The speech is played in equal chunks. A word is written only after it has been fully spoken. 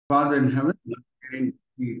Father in heaven, again,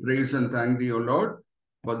 we praise and thank thee, O Lord,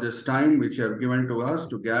 for this time which you have given to us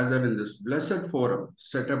to gather in this blessed forum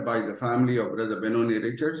set up by the family of Brother Benoni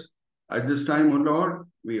Richards. At this time, O Lord,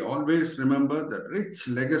 we always remember the rich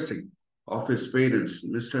legacy of his parents,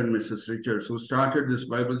 Mr. and Mrs. Richards, who started this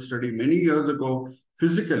Bible study many years ago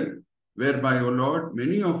physically, whereby, O Lord,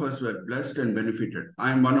 many of us were blessed and benefited.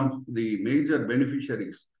 I am one of the major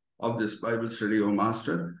beneficiaries of this Bible study, O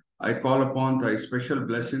Master. I call upon thy special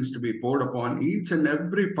blessings to be poured upon each and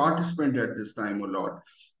every participant at this time, O Lord.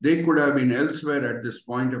 They could have been elsewhere at this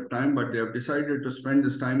point of time, but they have decided to spend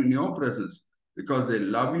this time in your presence because they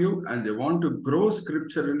love you and they want to grow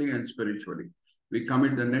scripturally and spiritually. We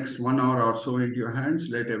commit the next 1 hour or so into your hands.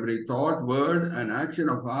 Let every thought, word, and action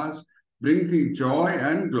of ours bring thee joy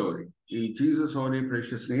and glory. In Jesus' holy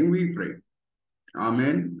precious name we pray.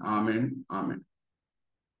 Amen, amen, amen.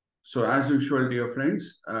 So as usual, dear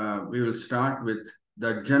friends, we will start with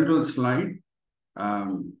the general slide,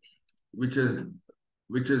 which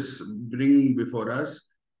is bringing before us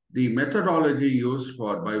the methodology used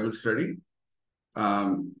for Bible study.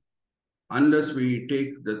 Unless we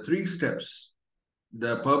take the 3 steps,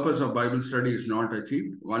 the purpose of Bible study is not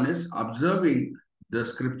achieved. One is observing the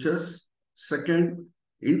scriptures. Second,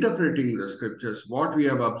 interpreting the scriptures. What we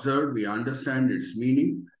have observed, we understand its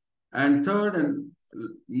meaning. And third, and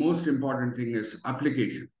most important thing is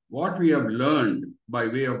application. What we have learned by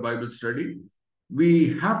way of Bible study,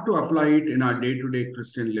 we have to apply it in our day-to-day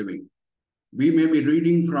Christian living. We may be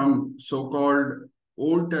reading from so-called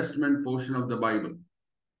Old Testament portion of the Bible,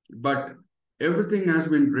 but everything has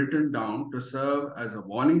been written down to serve as a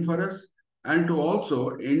warning for us and to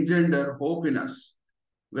also engender hope in us.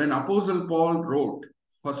 When Apostle Paul wrote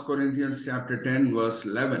 1 Corinthians chapter 10, verse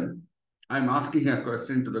 11, I'm asking a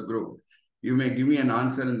question to the group. You may give me an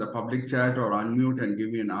answer in the public chat or unmute and give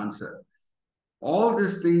me an answer. All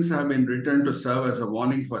these things have been written to serve as a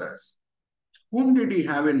warning for us. Whom did he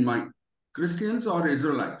have in mind? Christians or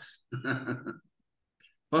Israelites? 1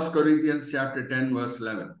 Corinthians chapter 10, verse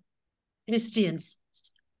 11. Christians.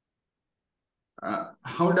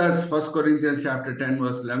 How does 1 Corinthians chapter 10,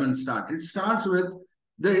 verse 11 start? It starts with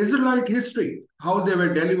the Israelite history, how they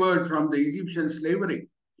were delivered from the Egyptian slavery,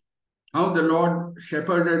 how the Lord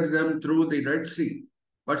shepherded them through the Red Sea,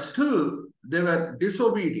 but still they were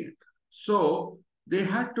disobedient. So they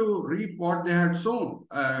had to reap what they had sown.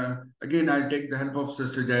 Again, I'll take the help of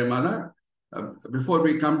Sister Jayamala. Before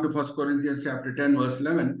we come to 1 Corinthians chapter 10, verse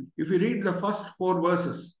 11, if you read the first 4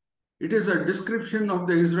 verses, it is a description of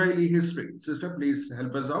the Israeli history. Sister, please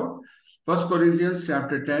help us out. 1 Corinthians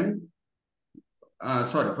chapter 10,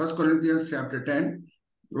 1 Corinthians chapter 10,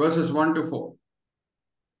 verses 1 to 4.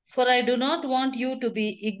 For I do not want you to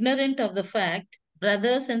be ignorant of the fact,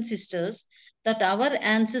 brothers and sisters, that our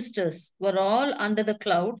ancestors were all under the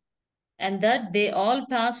cloud and that they all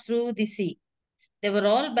passed through the sea. They were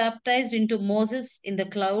all baptized into Moses in the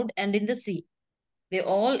cloud and in the sea. They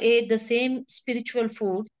all ate the same spiritual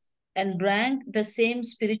food and drank the same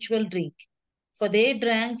spiritual drink. For they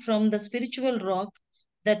drank from the spiritual rock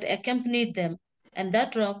that accompanied them, and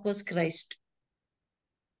that rock was Christ.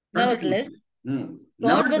 Nevertheless,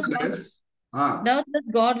 God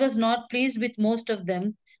was not pleased with most of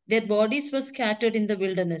them. Their bodies were scattered in the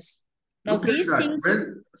wilderness. Now these things...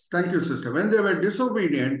 Thank you, sister. When they were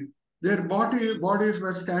disobedient, their bodies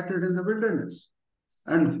were scattered in the wilderness.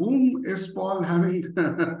 And whom is Paul having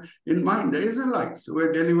in mind? The Israelites who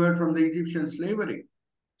were delivered from the Egyptian slavery.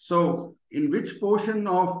 So in which portion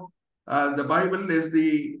of the Bible is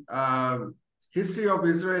the history of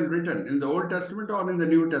Israel written? In the Old Testament or in the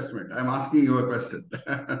New Testament? I'm asking you a question.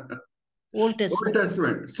 Old Testament. Old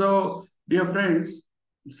Testament. So, dear friends,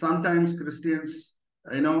 sometimes Christians,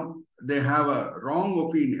 they have a wrong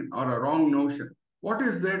opinion or a wrong notion. What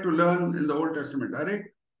is there to learn in the Old Testament?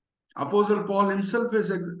 Apostle Paul himself is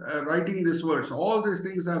writing these words. All these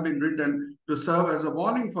things have been written to serve as a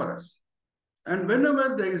warning for us. And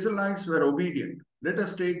whenever the Israelites were obedient, let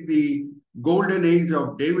us take the golden age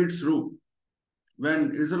of David's rule.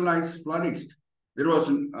 When Israelites flourished, there was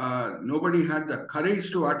nobody had the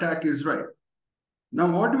courage to attack Israel.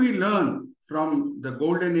 Now, what do we learn from the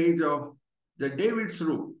golden age of the David's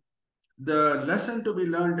rule? The lesson to be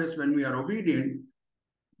learned is when we are obedient,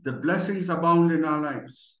 the blessings abound in our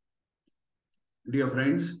lives. Dear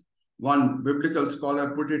friends, one biblical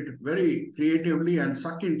scholar put it very creatively and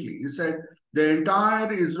succinctly. He said, the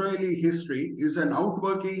entire Israeli history is an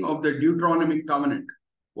outworking of the Deuteronomy covenant.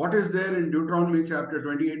 What is there in Deuteronomy chapter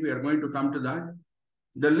 28? We are going to come to that.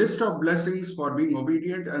 The list of blessings for being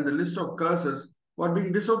obedient and the list of curses for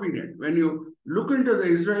being disobedient. When you look into the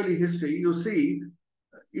Israeli history, you see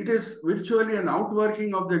it is virtually an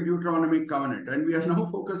outworking of the Deuteronomy covenant. And we are now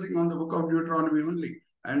focusing on the book of Deuteronomy only.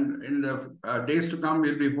 And in the days to come,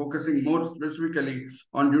 we'll be focusing more specifically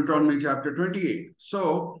on Deuteronomy chapter 28.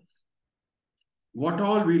 So, what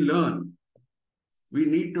all we learn, we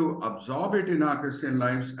need to absorb it in our Christian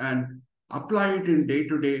lives and apply it in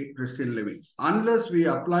day-to-day Christian living. Unless we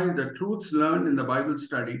apply the truths learned in the Bible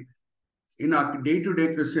study in our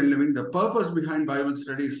day-to-day Christian living, the purpose behind Bible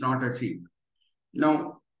study is not achieved.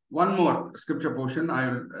 Now, one more scripture portion I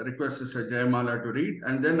will request Sister Jayamala to read,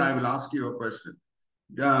 and then I will ask you a question.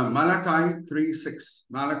 Malachi 3:6.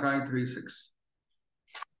 Malachi 3:6.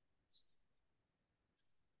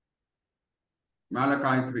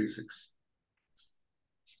 Malachi 3:6.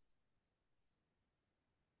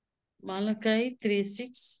 Malachi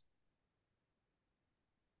 3:6.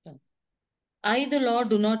 I, the Lord,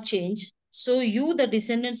 do not change. So you, the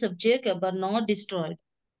descendants of Jacob, are not destroyed.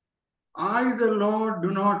 I, the Lord,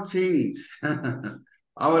 do not change.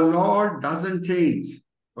 Our Lord doesn't change.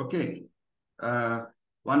 Okay.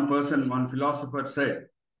 One philosopher said,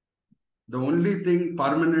 the only thing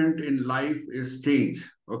permanent in life is change.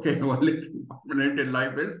 Okay. The only thing permanent in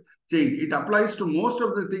life is change. It applies to most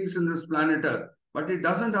of the things in this planet Earth, but it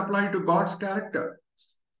doesn't apply to God's character.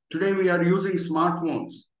 Today we are using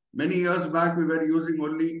smartphones. Many years back, we were using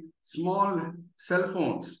only small cell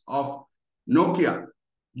phones of Nokia.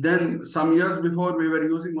 Then some years before, we were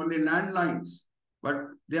using only landlines, but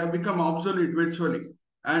they have become obsolete virtually.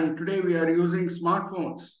 And today we are using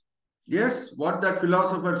smartphones. Yes, what that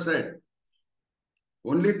philosopher said,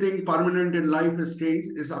 only thing permanent in life is change,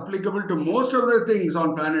 is applicable to most of the things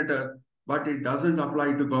on planet Earth, but it doesn't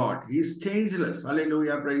apply to God. He is changeless.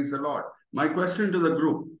 Hallelujah, praise the Lord. My question to the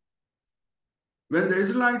group, when the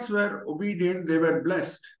Israelites were obedient, they were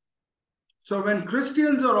blessed. So when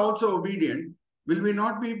Christians are also obedient, will we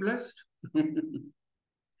not be blessed?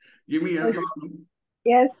 Give me a yes.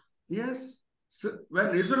 Yes. Yes. So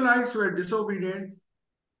when Israelites were disobedient,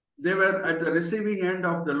 they were at the receiving end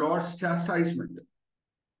of the Lord's chastisement.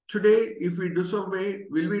 Today, if we disobey,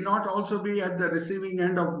 will we not also be at the receiving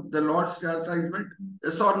end of the Lord's chastisement?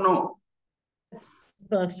 Yes or no? Yes.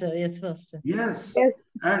 Pastor, yes, Pastor. Yes. Yes.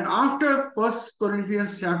 And after 1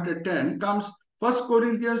 Corinthians chapter 10 comes 1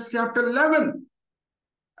 Corinthians chapter 11.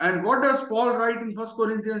 And what does Paul write in 1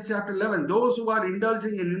 Corinthians chapter 11? Those who are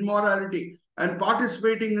indulging in immorality and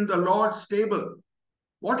participating in the Lord's table.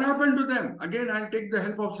 What happened to them? Again, I'll take the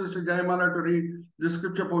help of Sister Jayamala to read the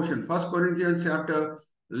scripture portion. 1 Corinthians chapter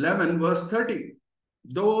 11, verse 30.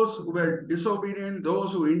 Those who were disobedient,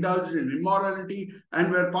 those who indulged in immorality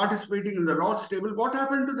and were participating in the Lord's table, what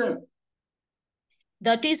happened to them?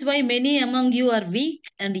 That is why many among you are weak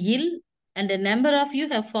and ill, and a number of you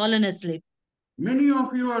have fallen asleep. Many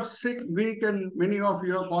of you are sick, weak, and many of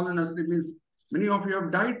you have fallen asleep. Means many of you have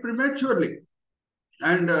died prematurely.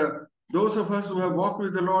 And those of us who have walked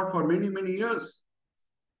with the Lord for many, many years,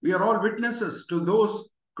 we are all witnesses to those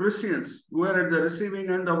Christians who are at the receiving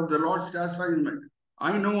end of the Lord's chastisement.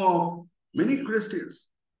 I know of many Christians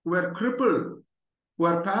who are crippled, who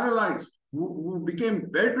are paralyzed, who became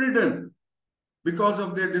bedridden because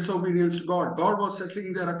of their disobedience to God. God was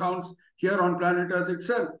settling their accounts here on planet Earth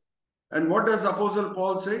itself. And what does Apostle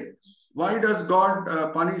Paul say? Why does God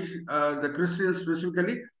punish the Christians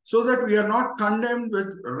specifically? So that we are not condemned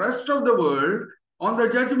with the rest of the world on the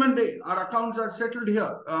judgment day. Our accounts are settled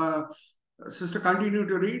here. Sister, continue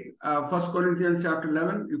to read 1 Corinthians chapter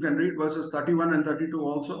 11. You can read verses 31 and 32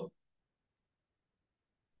 also.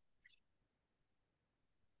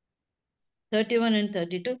 31 and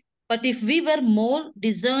 32. But if we were more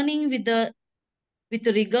discerning with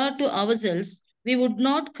regard to ourselves, we would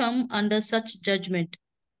not come under such judgment.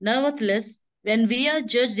 Nevertheless, when we are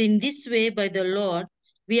judged in this way by the Lord,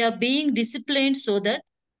 we are being disciplined so that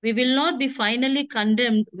we will not be finally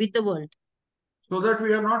condemned with the world. So that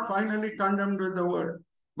we are not finally condemned with the world.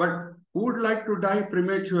 But who would like to die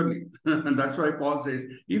prematurely? That's why Paul says,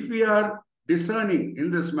 if we are discerning in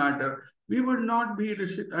this matter, we will not be at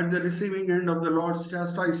the receiving end of the Lord's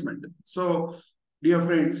chastisement. So, dear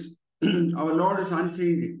friends, our Lord is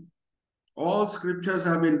unchanging. All scriptures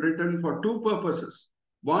have been written for two purposes.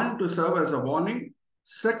 One, to serve as a warning.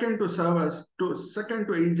 Second,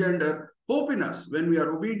 to engender hope in us. When we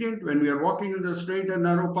are obedient, when we are walking in the straight and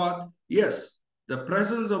narrow path, yes, the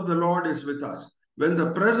presence of the Lord is with us. When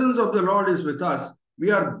the presence of the Lord is with us, we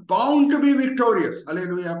are bound to be victorious.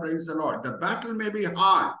 Hallelujah, praise the Lord. The battle may be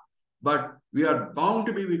hard, but we are bound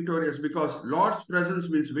to be victorious because Lord's presence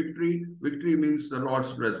means victory. Victory means the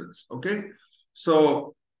Lord's presence. Okay?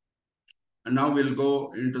 So, now we'll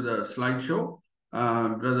go into the slideshow.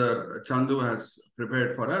 Brother Chandu has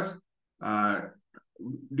prepared for us.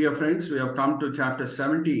 dear friends, we have come to chapter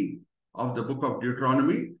 17 of the book of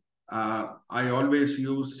Deuteronomy. I always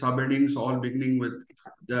use subheadings, all beginning with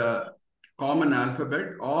the common alphabet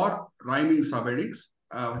or rhyming subheadings.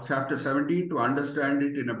 Chapter 17, to understand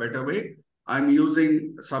it in a better way, I'm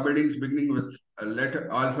using subheadings beginning with a letter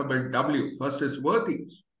alphabet W. First is worthy.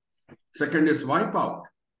 Second is wipe out.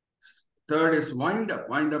 Third is wind up.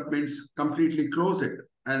 Wind up means completely close it.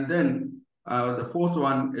 And then the fourth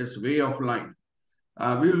one is way of life.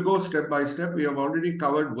 We will go step by step. We have already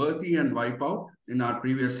covered worthy and wipe out in our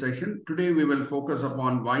previous session. Today we will focus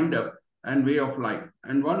upon wind up and way of life.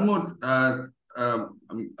 And one more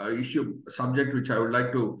subject which I would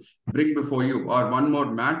like to bring before you, or one more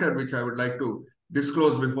matter which I would like to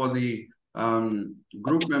disclose before the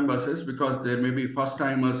group members, is because there may be first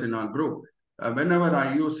timers in our group. Whenever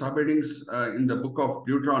I use subheadings in the book of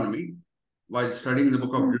Deuteronomy, while studying the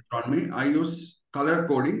book of Deuteronomy, I use color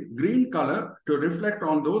coding, green color, to reflect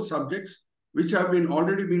on those subjects which have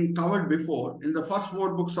already been covered before in the first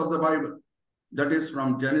 4 books of the Bible. That is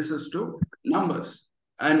from Genesis to Numbers.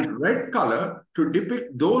 And red color to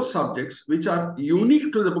depict those subjects which are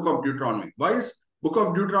unique to the book of Deuteronomy. Why is book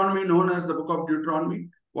of Deuteronomy known as the book of Deuteronomy?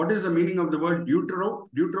 What is the meaning of the word Deutero?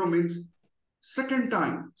 Deutero means second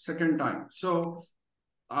time. So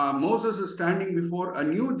Moses is standing before a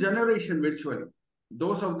new generation virtually.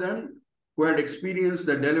 Those of them who had experienced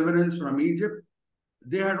the deliverance from Egypt,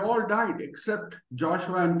 they had all died except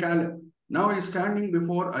Joshua and Caleb. Now he's standing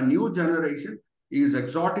before a new generation. He is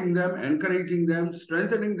exhorting them, encouraging them,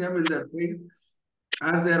 strengthening them in their faith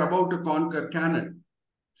as they are about to conquer Canaan.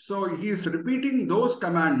 So he is repeating those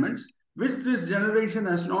commandments which this generation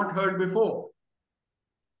has not heard before.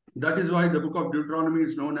 That is why the book of Deuteronomy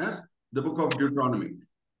is known as the book of Deuteronomy.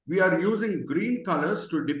 We are using green colors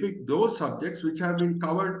to depict those subjects which have been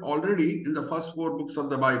covered already in the first 4 books of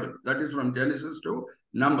the Bible. That is from Genesis to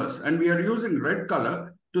Numbers. And we are using red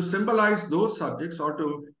color to symbolize those subjects or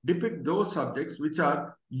to depict those subjects which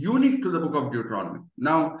are unique to the book of Deuteronomy.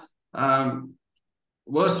 Now,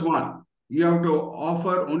 verse 1, you have to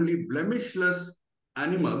offer only blemishless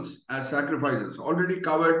animals as sacrifices, already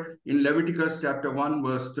covered in Leviticus chapter 1,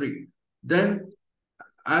 verse 3. Then,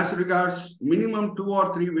 as regards minimum 2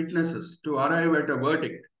 or 3 witnesses to arrive at a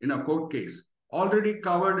verdict in a court case, already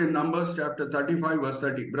covered in Numbers chapter 35, verse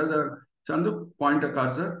 30. Brother Chandu, point a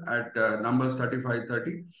cursor at Numbers 35,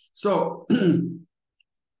 30. So,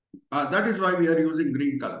 that is why we are using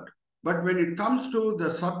green color. But when it comes to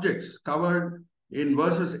the subjects covered in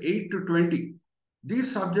verses 8 to 20,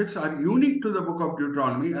 these subjects are unique to the book of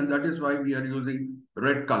Deuteronomy, and that is why we are using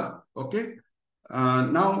red color. Okay?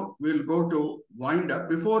 Now we'll go to wind up.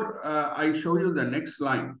 Before I show you the next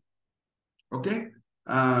line, okay,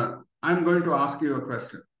 I'm going to ask you a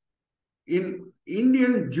question. In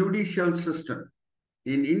Indian judicial system,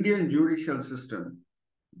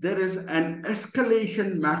 there is an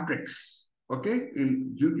escalation matrix. Okay,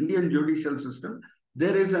 in Indian judicial system,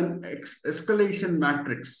 there is an escalation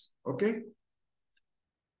matrix. Okay,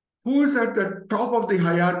 who is at the top of the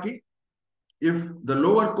hierarchy? If the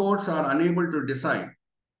lower courts are unable to decide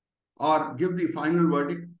or give the final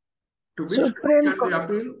verdict, to which court can we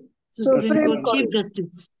appeal? Supreme Court Chief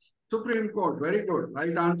Justice. Supreme Court, very good,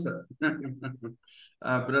 right answer.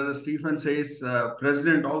 Brother Stephen says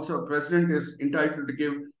president also. President is entitled to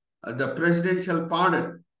give the presidential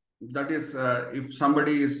pardon. That is, if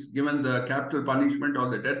somebody is given the capital punishment or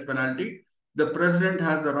the death penalty, the president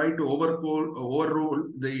has the right to overrule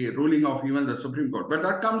the ruling of even the Supreme Court. But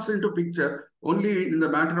that comes into picture only in the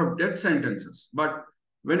matter of death sentences. But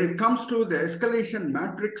when it comes to the escalation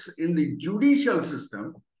matrix in the judicial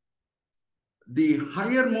system, the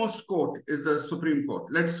highermost court is the Supreme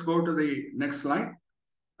Court. Let's go to the next slide.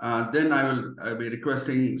 Then I'll be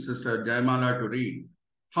requesting Sister Jayamala to read.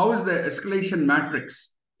 How is the escalation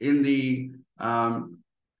matrix in the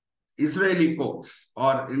Israeli courts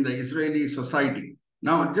or in the Israeli society?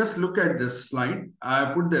 Now, just look at this slide.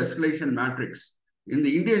 I put the escalation matrix in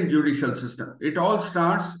the Indian judicial system. It all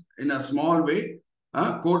starts in a small way.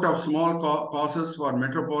 Court of small causes for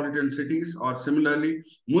metropolitan cities, or similarly,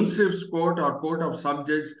 Munsif's court or court of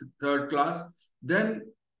subjects, 3rd class. Then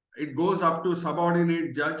it goes up to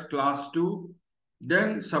subordinate judge class 2,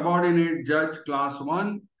 then subordinate judge class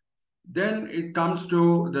 1. Then it comes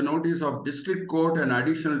to the notice of district court and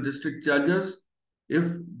additional district judges. If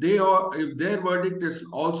their verdict is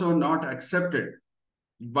also not accepted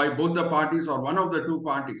by both the parties or one of the 2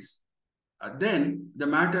 parties, then the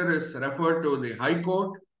matter is referred to the High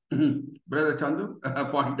Court. Brother Chandu,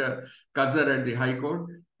 point a cursor at the High Court.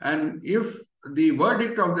 And if the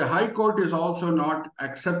verdict of the High Court is also not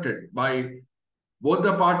accepted by both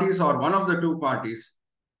the parties or one of the two parties,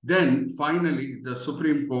 then finally the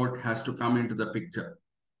Supreme Court has to come into the picture.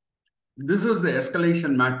 This is the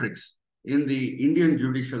escalation matrix in the Indian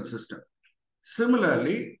judicial system.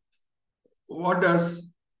 Similarly, what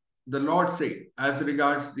does the Lord say as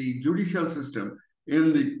regards the judicial system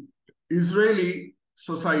in the Israeli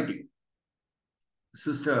society?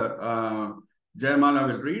 Sister Jayamala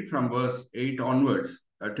will read from verse 8 onwards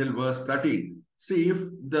till verse 13. See, if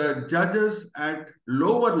the judges at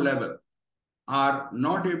lower level are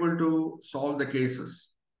not able to solve the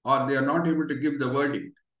cases or they are not able to give the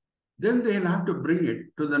verdict, then they'll have to bring it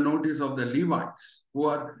to the notice of the Levites, who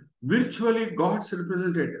are virtually God's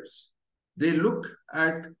representatives. They look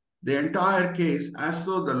at the entire case as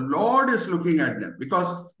though the Lord is looking at them,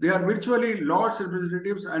 because they are virtually Lord's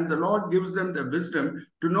representatives, and the Lord gives them the wisdom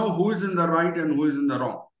to know who is in the right and who is in the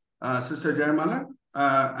wrong. Sister Jayamala,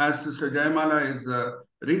 as Sister Jayamala is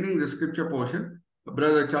reading the scripture portion,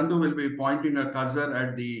 Brother Chandu will be pointing a cursor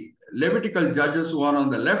at the Levitical judges who are on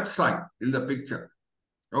the left side in the picture.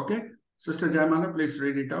 Okay, Sister Jayamala, please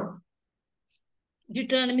read it out.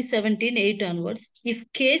 Deuteronomy 17, 8 onwards. If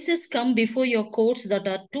cases come before your courts that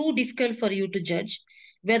are too difficult for you to judge,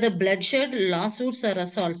 whether bloodshed, lawsuits, or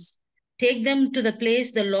assaults, take them to the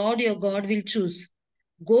place the Lord your God will choose.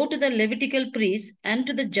 Go to the Levitical priest and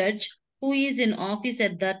to the judge who is in office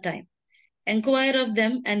at that time. Inquire of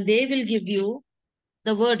them, and they will give you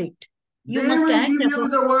the verdict. They will give you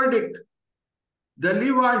the verdict. The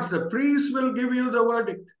Levites, the priests will give you the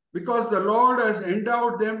verdict, because the Lord has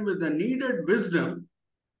endowed them with the needed wisdom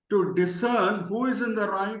to discern who is in the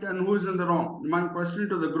right and who is in the wrong. My question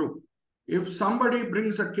to the group: if somebody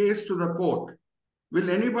brings a case to the court, will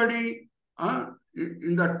anybody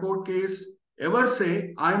in that court case ever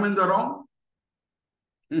say, I'm in the wrong?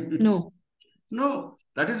 No. No.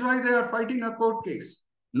 That is why they are fighting a court case.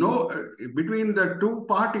 No, between the two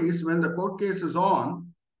parties, when the court case is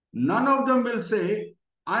on, none of them will say,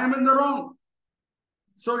 I am in the wrong.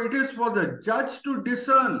 So it is for the judge to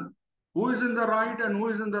discern who is in the right and who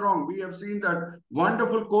is in the wrong. We have seen that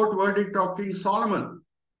wonderful court verdict of King Solomon,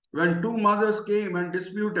 when two mothers came and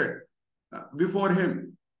disputed before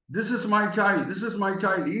him. This is my child, this is my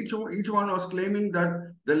child. Each one was claiming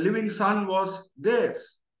that the living son was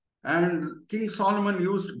theirs. And King Solomon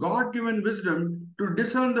used God-given wisdom to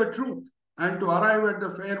discern the truth and to arrive at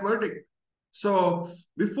the fair verdict. So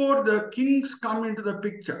before the kings come into the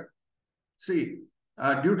picture, see,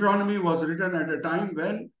 Deuteronomy was written at a time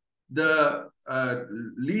when the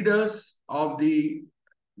leaders of the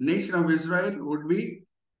nation of Israel would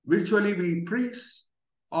virtually be priests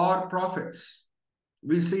or prophets.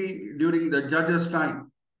 We see during the judges'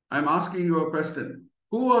 time. I'm asking you a question.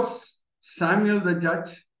 Who was Samuel the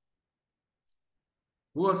judge?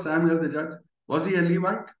 Who was Samuel the judge? Was he a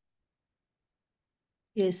Levite?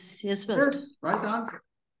 Yes, Yes, right answer.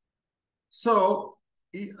 So,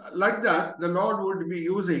 like that, the Lord would be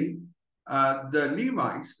using the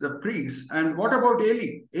Levites, the priests. And what about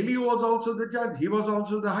Eli? Eli was also the judge. He was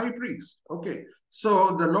also the high priest. Okay.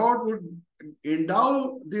 So the Lord would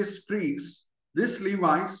endow these priests, these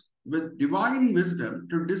Levites, with divine wisdom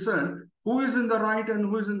to discern who is in the right and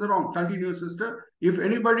who is in the wrong. Continue, sister. If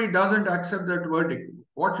anybody doesn't accept that verdict,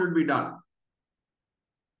 what should be done?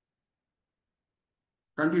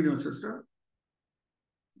 Continue, sister.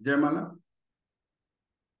 Jayamala.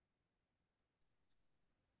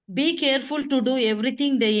 Be careful to do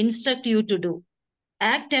everything they instruct you to do.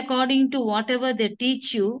 Act according to whatever they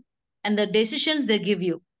teach you and the decisions they give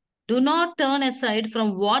you. Do not turn aside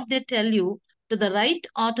from what they tell you to the right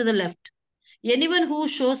or to the left. Anyone who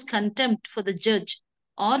shows contempt for the judge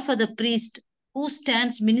or for the priest who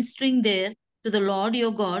stands ministering there to the Lord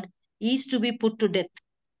your God is to be put to death.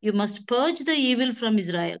 You must purge the evil from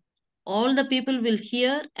Israel. All the people will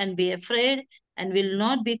hear and be afraid and will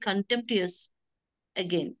not be contemptuous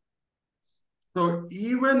again. So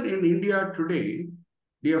even in India today,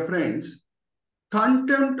 dear friends,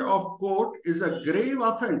 contempt of court is a grave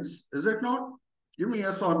offense, is it not? Give me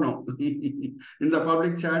yes or no in the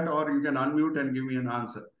public chat, or you can unmute and give me an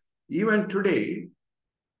answer. Even today,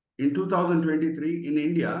 in 2023, in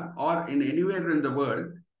India or in anywhere in the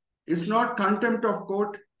world, is not contempt of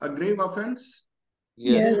court a grave offense?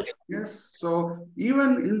 Yes. Yes. So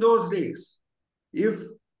even in those days, if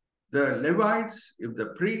the Levites, if the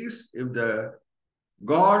priests, if the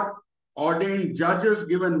God-ordained judges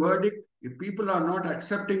give a verdict, if people are not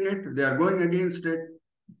accepting it, they are going against it,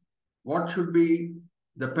 what should be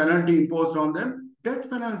the penalty imposed on them? Death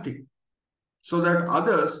penalty. So that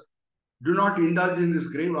others do not indulge in this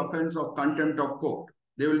grave offense of contempt of court.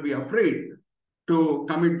 They will be afraid to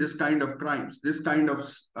commit this kind of crimes, this kind of,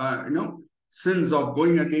 sins of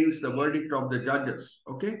going against the verdict of the judges.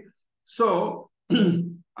 Okay. So,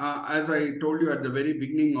 as I told you at the very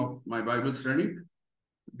beginning of my Bible study,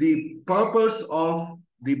 the purpose of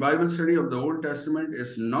the Bible study of the Old Testament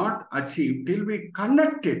is not achieved till we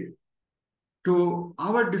connect it to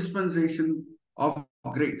our dispensation of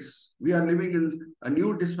grace. We are living in a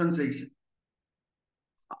new dispensation.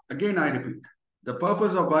 Again, I repeat, the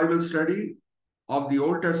purpose of Bible study of the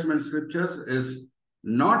Old Testament scriptures is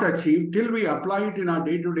not achieved till we apply it in our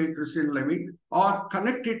day-to-day Christian living or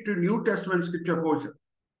connect it to New Testament scripture portion.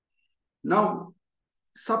 Now,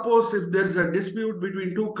 suppose if there is a dispute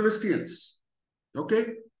between two Christians,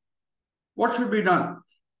 okay, what should be done?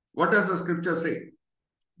 What does the scripture say?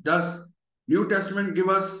 Does New Testament give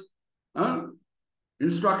us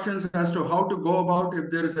instructions as to how to go about if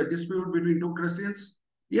there is a dispute between two Christians?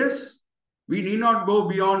 Yes. We need not go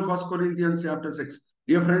beyond 1 Corinthians chapter 6.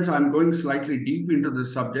 Dear friends, I'm going slightly deep into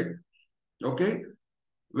this subject. Okay.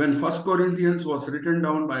 When 1 Corinthians was written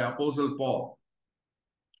down by Apostle Paul,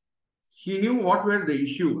 he knew what were the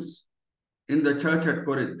issues in the church at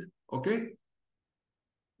Corinth. Okay.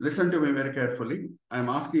 Listen to me very carefully. I'm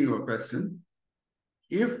asking you a question.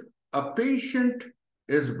 If a patient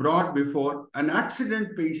is brought before, an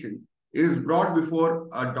accident patient is brought before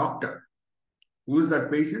a doctor, who is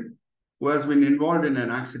that patient? Who has been involved in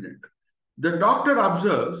an accident. The doctor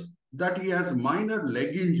observes that he has minor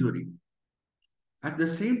leg injury. At the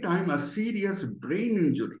same time, a serious brain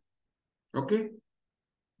injury. Okay?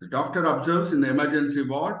 The doctor observes in the emergency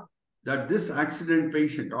ward that this accident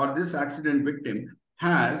patient or this accident victim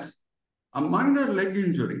has a minor leg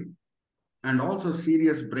injury and also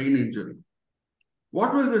serious brain injury.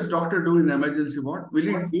 What will this doctor do in the emergency ward? Will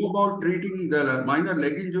he go about treating the minor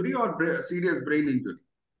leg injury or serious brain injury?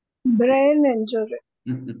 Brain injury.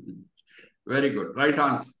 Very good. Right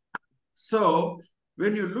answer. So,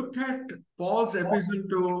 when you look at Paul's epistle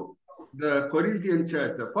to the Corinthian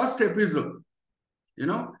church, the first epistle,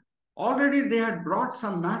 already they had brought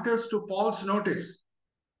some matters to Paul's notice.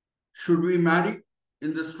 Should we marry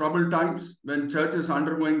in these troubled times when church is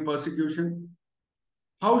undergoing persecution?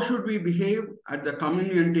 How should we behave at the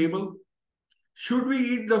communion table? Should we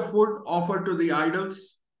eat the food offered to the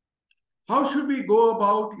idols? How should we go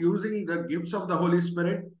about using the gifts of the Holy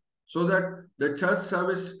Spirit so that the church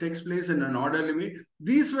service takes place in an orderly way?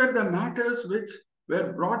 These were the matters which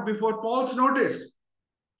were brought before Paul's notice.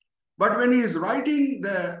 But when he is writing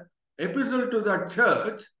the epistle to the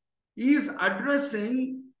church, he is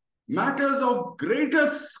addressing matters of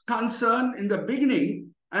greatest concern in the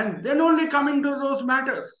beginning and then only coming to those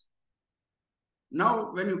matters.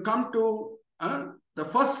 Now, when you come to the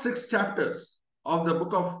first 6 chapters of the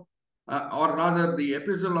book of or rather the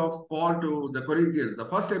epistle of Paul to the Corinthians, the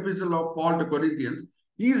first epistle of Paul to Corinthians,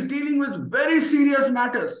 he is dealing with very serious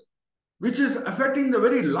matters, which is affecting the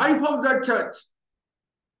very life of that church.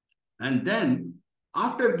 And then,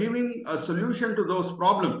 after giving a solution to those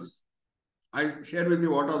problems, I share with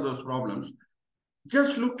you what are those problems.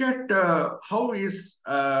 Just look at how he is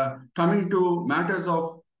coming to matters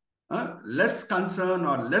of less concern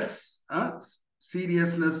or less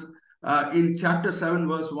seriousness in chapter 7,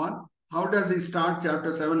 verse 1. How does he start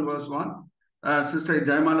chapter 7, verse 1? Sister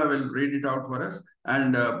Jaimala will read it out for us.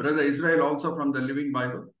 And Brother Israel also from the Living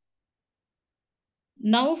Bible.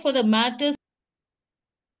 Now for the matters.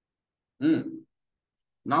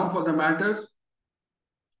 Now for the matters.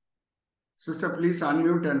 Sister, please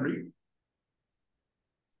unmute and read.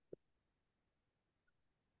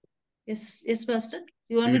 Yes, Pastor.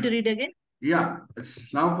 You want me to read again? Yeah.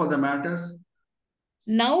 It's now for the matters.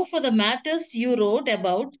 Now for the matters you wrote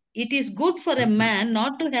about, it is good for a man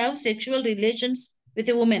not to have sexual relations with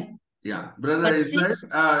a woman. Yeah. Brother But Israel,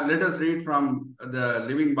 since- let us read from the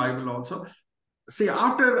Living Bible also. See,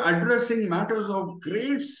 after addressing matters of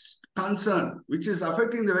great concern, which is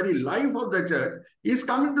affecting the very life of the church, he is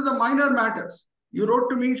coming to the minor matters. You wrote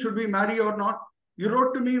to me, should we marry or not? You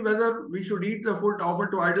wrote to me whether we should eat the food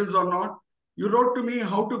offered to idols or not. You wrote to me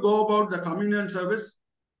how to go about the communion service.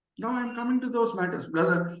 Now I'm coming to those matters.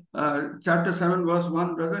 Brother, chapter 7, verse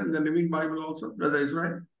 1, brother, in the Living Bible also, Brother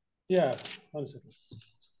Israel. Yeah, one second.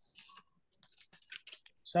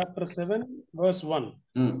 Chapter 7, verse 1.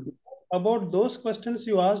 About those questions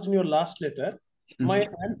you asked in your last letter, my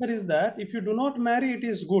answer is that if you do not marry, it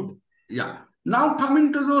is good. Yeah. Now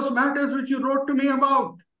coming to those matters which you wrote to me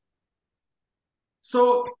about.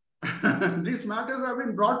 So, these matters have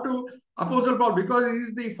been brought to Apostle Paul because he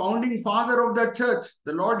is the founding father of that church.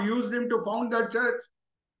 The Lord used him to found that church.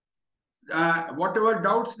 Whatever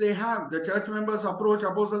doubts they have, the church members approach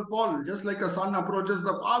Apostle Paul just like a son approaches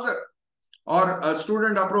the father or a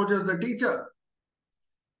student approaches the teacher.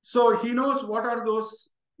 So he knows what are those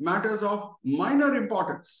matters of minor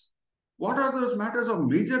importance. What are those matters of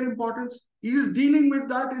major importance? He is dealing with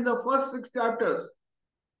that in the first 6 chapters.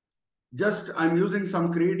 Just I'm using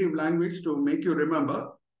some creative language to make you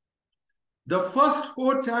remember. The first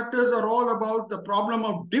 4 chapters are all about the problem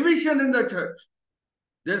of division in the church.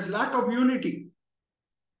 There's lack of unity.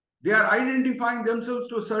 They are identifying themselves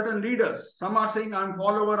to certain leaders. Some are saying, I'm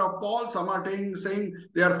follower of Paul. Some are saying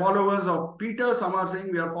they are followers of Peter. Some are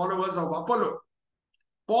saying we are followers of Apollo.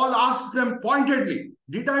 Paul asks them pointedly,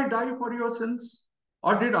 did I die for your sins?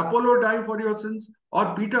 Or did Apollo die for your sins?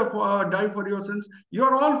 Or Peter die for your sins? You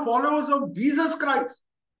are all followers of Jesus Christ,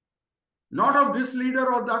 not of this leader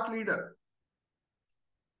or that leader.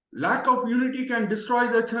 Lack of unity can destroy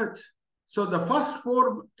the church. So the first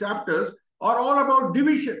 4 chapters are all about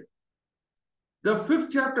division. The 5th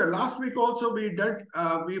chapter, last week also we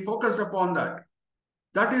focused upon that.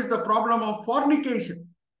 That is the problem of fornication.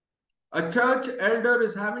 A church elder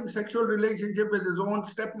is having sexual relationship with his own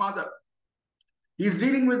stepmother. He is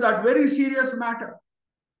dealing with that very serious matter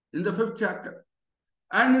in the 5th chapter.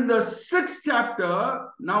 And in the 6th chapter,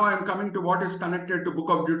 now I am coming to what is connected to book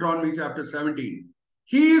of Deuteronomy chapter 17.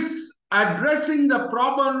 He is addressing the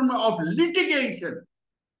problem of litigation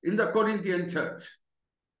in the Corinthian church.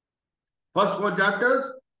 First 4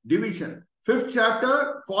 chapters, division. 5th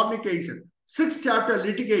chapter, fornication. 6th chapter,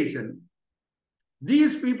 litigation.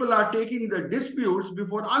 These people are taking the disputes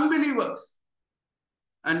before unbelievers.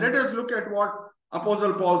 And let us look at what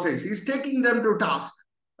Apostle Paul says. He's taking them to task.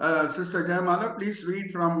 Sister Jayamala, please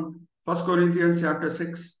read from 1 Corinthians chapter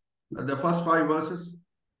 6, the first 5 verses.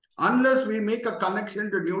 Unless we make a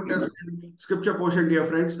connection to New Testament scripture portion, dear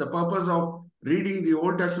friends, the purpose of reading the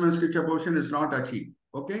Old Testament scripture portion is not achieved.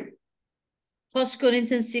 Okay? 1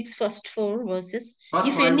 Corinthians 6, first 4 verses. First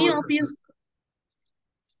If 5 any verses.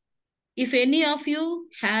 of you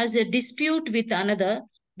has a dispute with another,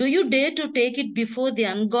 do you dare to take it before the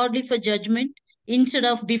ungodly for judgment instead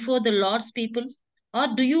of before the Lord's people? Or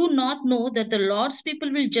do you not know that the Lord's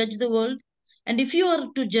people will judge the world? And if you are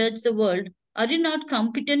to judge the world, are you not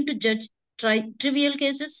competent to judge trivial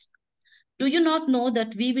cases? Do you not know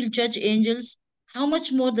that we will judge angels? How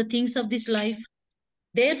much more the things of this life?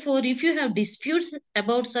 Therefore, if you have disputes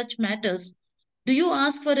about such matters, do you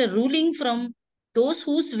ask for a ruling from those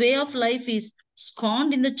whose way of life is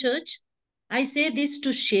scorned in the church? I say this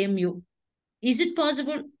to shame you. Is it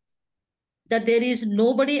possible that there is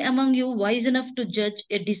nobody among you wise enough to judge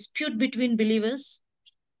a dispute between believers?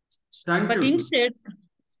 Thank you. Instead,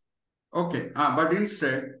 okay, but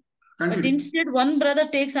instead, continue. But instead, one brother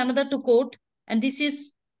takes another to court, and this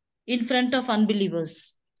is in front of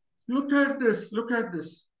unbelievers. Look at this. Look at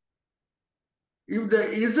this. If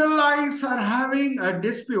the Israelites are having a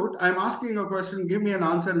dispute, I'm asking a question, give me an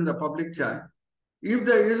answer in the public chat. If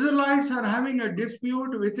the Israelites are having a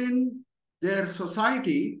dispute within their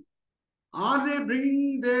society, are they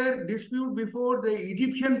bringing their dispute before the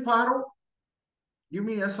Egyptian Pharaoh? Give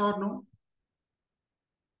me yes or no.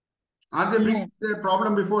 Are they bringing their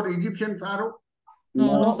problem before Egyptian Pharaoh?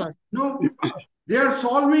 No. No. They are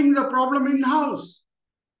solving the problem in-house.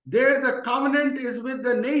 There the covenant is with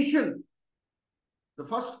the nation. The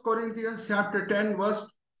 1 Corinthians chapter 10 verse,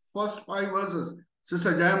 first 5 verses.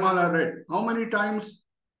 Sister Jayamala read. How many times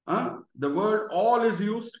the word all is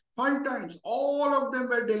used? 5 times. All of them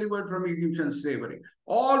were delivered from Egyptian slavery.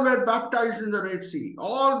 All were baptized in the Red Sea.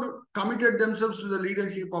 All committed themselves to the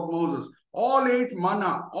leadership of Moses. All ate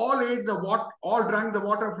manna. All ate the water. All drank the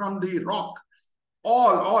water from the rock.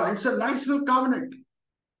 All. It's a national covenant.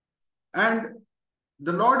 And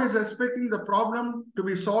the Lord is expecting the problem to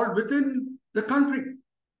be solved within the country.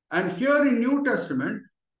 And here in New Testament,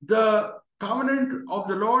 the covenant of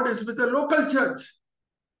the Lord is with the local church.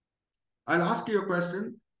 I'll ask you a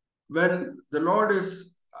question. When the Lord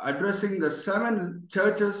is addressing the 7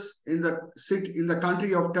 churches in the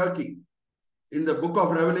country of Turkey, in the book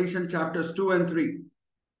of Revelation chapters 2 and 3,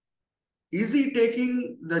 is he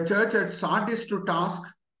taking the church at Sardis to task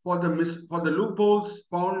for the loopholes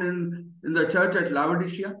found in the church at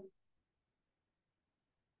Laodicea?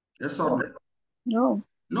 Yes or no? No.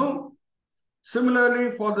 No.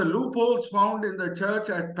 Similarly, for the loopholes found in the church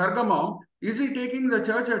at Pergamum, is he taking the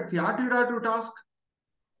church at Thyatira to task?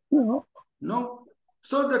 No. No.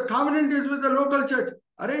 So the covenant is with the local church.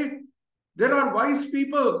 There are wise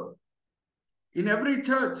people in every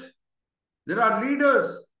church. There are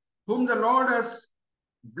leaders whom the Lord has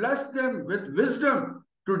blessed them with wisdom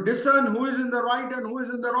to discern who is in the right and who is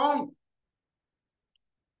in the wrong.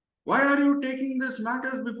 Why are you taking these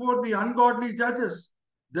matters before the ungodly judges,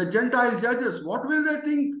 the Gentile judges? What will they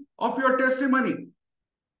think of your testimony?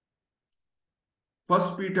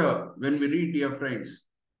 First Peter, when we read, dear friends,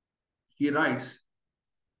 he writes,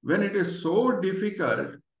 when it is so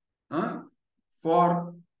difficult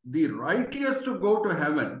for the righteous to go to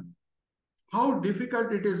heaven, how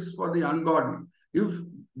difficult it is for the ungodly. If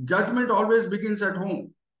judgment always begins at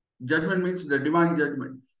home, judgment means the divine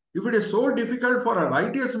judgment. If it is so difficult for a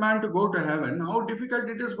righteous man to go to heaven, how difficult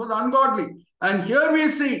it is for the ungodly. And here we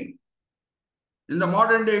see in the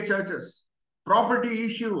modern day churches, property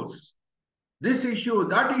issues, this issue,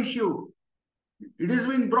 that issue, it is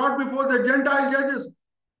being brought before the Gentile judges.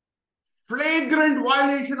 Flagrant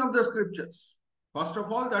violation of the scriptures. First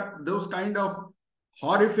of all, that those kind of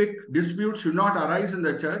horrific disputes should not arise in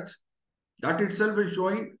the church. That itself is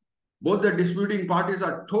showing both the disputing parties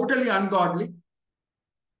are totally ungodly,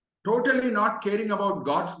 totally not caring about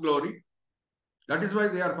God's glory. That is why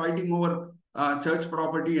they are fighting over church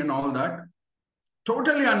property and all that.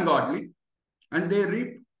 Totally ungodly. And they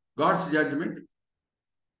reap God's judgment.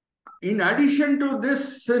 In addition to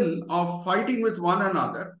this sin of fighting with one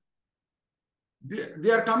another, they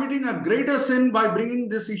are committing a greater sin by bringing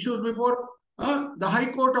these issues before the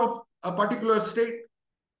High Court of a particular state.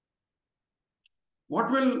 What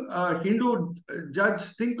will a Hindu judge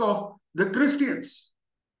think of the Christians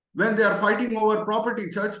when they are fighting over property,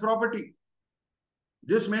 church property?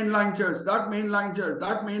 This mainline church, that mainline church,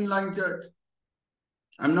 that mainline church.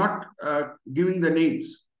 I'm not giving the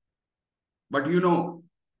names, but you know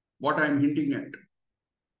what I'm hinting at.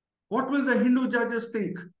 What will the Hindu judges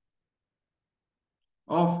think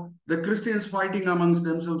of the Christians fighting amongst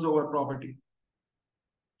themselves over property?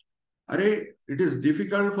 It is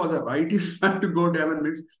difficult for the righteous man to go to heaven.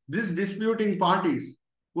 Means these disputing parties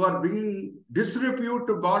who are bringing disrepute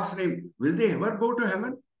to God's name, will they ever go to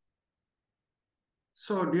heaven?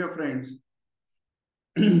 So, dear friends,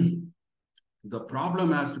 the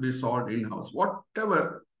problem has to be solved in-house.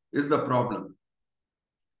 Whatever is the problem.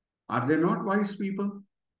 Are they not wise people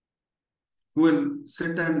who will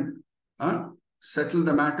sit and settle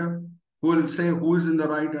the matter? Who will say who is in the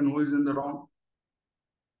right and who is in the wrong?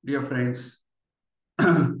 Dear friends,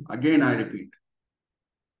 again I repeat,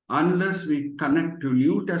 unless we connect to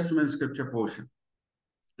New Testament scripture portion,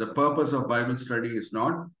 the purpose of Bible study is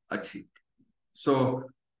not achieved. So,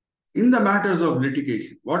 in the matters of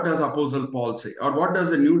litigation, what does Apostle Paul say? Or what does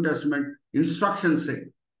the New Testament instruction say?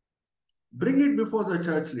 Bring it before the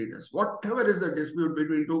church leaders. Whatever is the dispute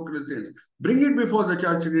between two Christians, bring it before the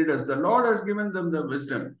church leaders. The Lord has given them the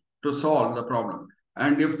wisdom to solve the problem.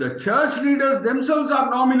 And if the church leaders themselves are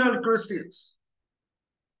nominal Christians,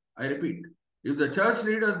 I repeat, if the church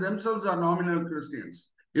leaders themselves are nominal Christians,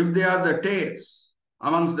 if they are the tares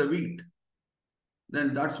amongst the wheat,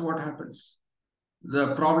 then that's what happens.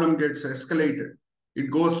 The problem gets escalated. It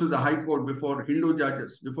goes to the High Court before Hindu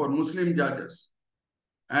judges, before Muslim judges.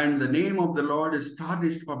 And the name of the Lord is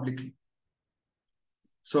tarnished publicly.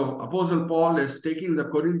 So Apostle Paul is taking the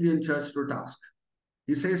Corinthian church to task.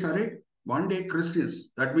 He says, one day Christians,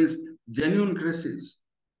 that means genuine Christians,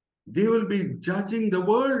 they will be judging the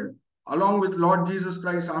world along with Lord Jesus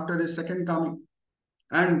Christ after his second coming.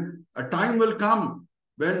 And a time will come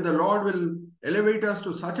when the Lord will elevate us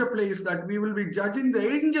to such a place that we will be judging the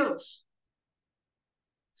angels.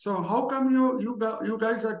 So how come you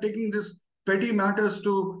guys are taking this petty matters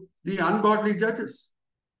to the ungodly judges?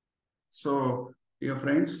 So, dear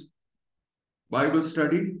friends, Bible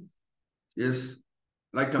study is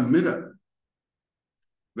like a mirror.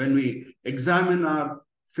 When we examine our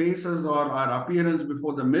faces or our appearance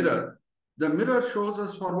before the mirror shows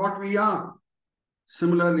us for what we are.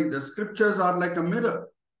 Similarly, the scriptures are like a mirror.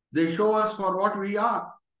 They show us for what we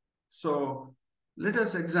are. So, let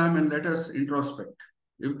us examine, let us introspect.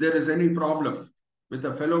 If there is any problem with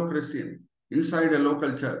a fellow Christian inside a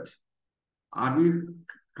local church, are we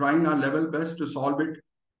trying our level best to solve it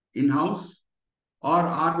in-house? Or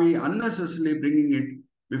are we unnecessarily bringing it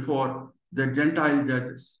before the Gentile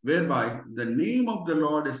judges, whereby the name of the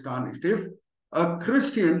Lord is tarnished? If a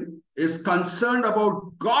Christian is concerned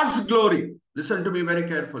about God's glory, listen to me very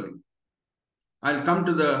carefully. I'll come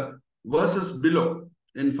to the verses below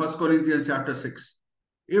in 1 Corinthians chapter 6.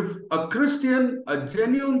 If a Christian, a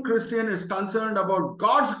genuine Christian is concerned about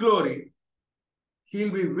God's glory,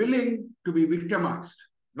 he'll be willing to be victimized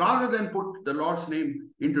rather than put the Lord's name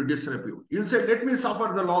into disrepute. He'll say, let me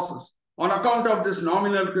suffer the losses on account of this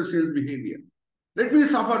nominal Christian's behavior. Let me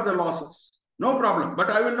suffer the losses. No problem. But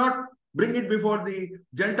I will not bring it before the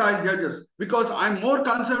Gentile judges because I'm more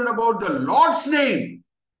concerned about the Lord's name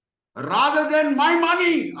rather than my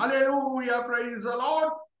money. Hallelujah. Praise the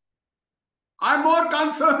Lord. I'm more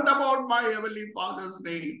concerned about my Heavenly Father's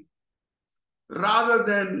name rather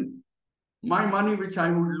than my money which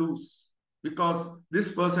I would lose. because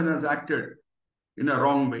this person has acted in a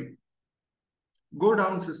wrong way. Go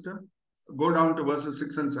down, sister. Go down to verses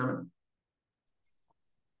 6 and 7.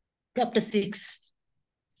 Chapter 6.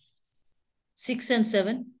 6 and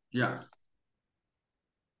 7. Yeah.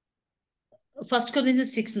 1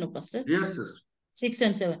 Corinthians 6, no, Pastor? Yes, sister. 6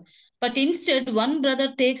 and 7. But instead, one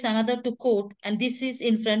brother takes another to court, and this is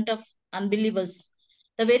in front of unbelievers.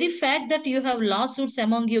 The very fact that you have lawsuits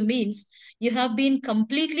among you means you have been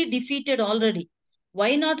completely defeated already.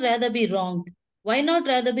 Why not rather be wronged? Why not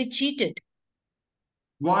rather be cheated?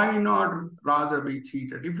 Why not rather be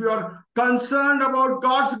cheated? If you are concerned about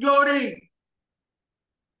God's glory,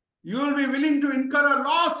 you will be willing to incur a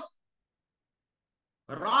loss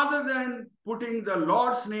rather than putting the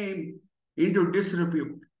Lord's name into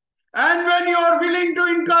disrepute. And when you are willing to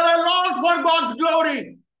incur a loss for God's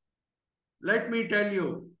glory, let me tell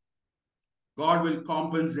you, God will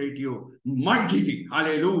compensate you mightily.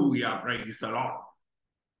 Hallelujah. Praise the Lord.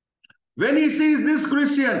 When he sees this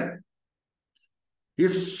Christian, he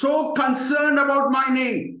is so concerned about my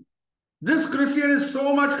name. This Christian is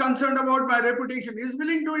so much concerned about my reputation. He is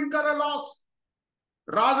willing to incur a loss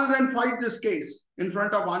rather than fight this case in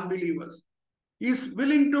front of unbelievers. He is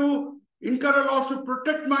willing to incur a loss to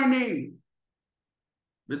protect my name.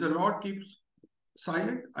 Will the Lord keep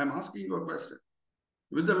silent? I'm asking you a question.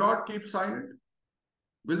 Will the Lord keep silent?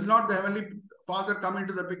 Will not the Heavenly Father come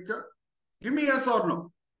into the picture? Give me yes or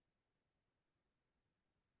no.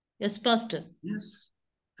 Yes, Pastor. Yes.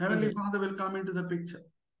 Heavenly Father will come into the picture.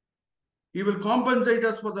 He will compensate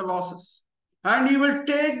us for the losses. And he will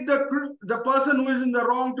take the person who is in the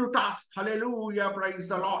wrong to task. Hallelujah. Praise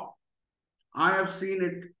the Lord. I have seen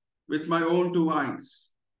it with my own two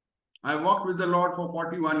eyes. I walked with the Lord for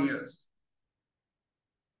 41 years.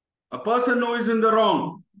 A person who is in the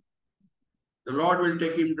wrong, the Lord will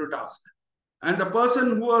take him to task. And the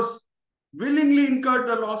person who has willingly incurred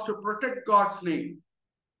the loss to protect God's name,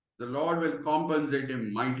 the Lord will compensate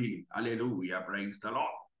him mightily. Hallelujah. Praise the Lord.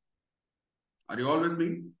 Are you all with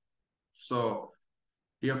me? So,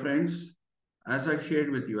 dear friends, as I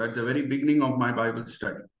shared with you at the very beginning of my Bible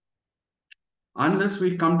study, unless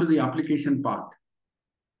we come to the application part,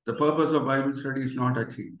 the purpose of Bible study is not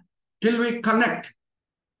achieved. Till we connect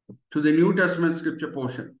to the New Testament scripture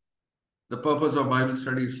portion, the purpose of Bible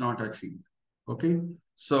study is not achieved. Okay?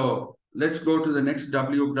 So, let's go to the next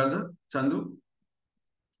W, brother Chandu.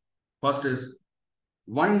 First is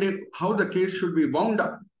winding, how the case should be wound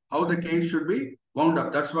up. How the case should be wound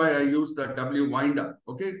up. That's why I use the W, wind up.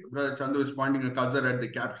 Okay? Brother Chandu is pointing a cursor at the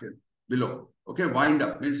caption below. Okay? Wind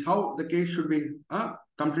up means how the case should be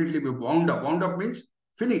completely be wound up. Wound up means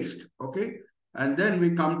finished. Okay? And then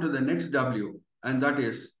we come to the next W, and that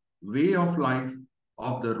is way of life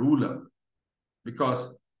of the ruler. Because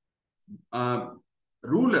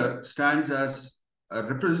ruler stands as a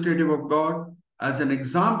representative of God, as an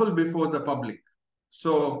example before the public.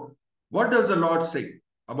 So, what does the Lord say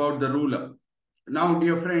about the ruler? Now,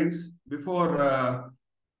 dear friends, before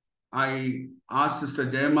I ask Sister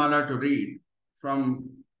Jayamala to read from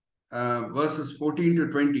verses 14 to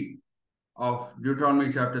 20 of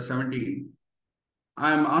Deuteronomy chapter 17,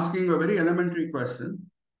 I am asking a very elementary question.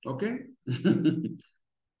 Okay?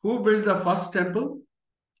 Who built the first temple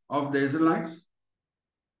of the Israelites?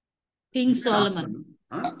 King Solomon.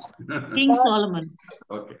 Huh? King Solomon.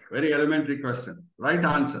 Okay, very elementary question. Right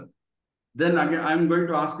answer. Then again, I'm going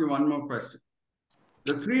to ask you one more question.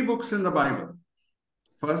 The three books in the Bible,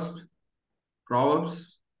 first,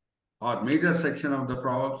 Proverbs, or major section of the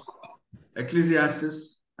Proverbs,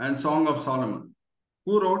 Ecclesiastes, and Song of Solomon.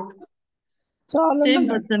 Who wrote? Same Solomon.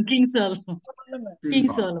 person, King Solomon. King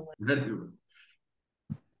Solomon. Very good.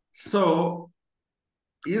 So,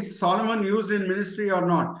 is Solomon used in ministry or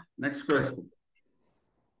not? Next question.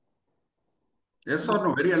 Yes or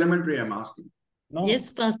no? Very elementary, I'm asking. No. Yes,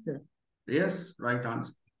 Pastor. Yes, right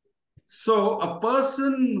answer. So, a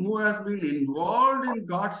person who has been involved in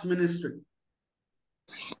God's ministry,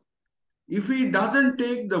 if he doesn't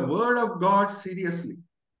take the word of God seriously,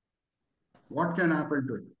 what can happen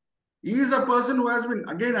to him? He is a person who has been,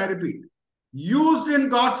 again I repeat, used in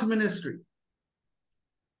God's ministry,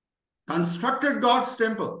 constructed God's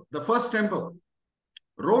temple, the first temple,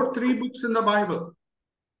 wrote 3 books in the Bible,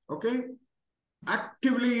 okay,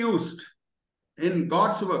 actively used in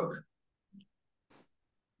God's work.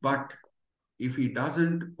 But if he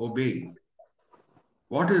doesn't obey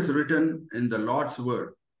what is written in the Lord's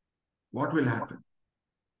word, what will happen?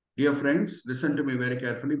 Dear friends, listen to me very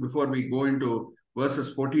carefully before we go into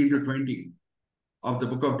verses 14 to 20 of the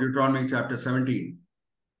book of Deuteronomy chapter 17.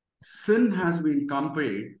 Sin has been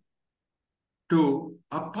compared to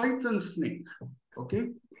a python snake, okay?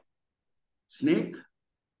 snake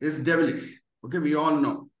is devilish. Okay, we all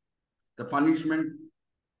know. The punishment,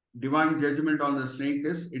 divine judgment on the snake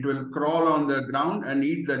is it will crawl on the ground and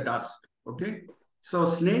eat the dust. Okay, so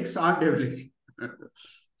snakes are devilish.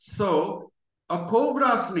 So a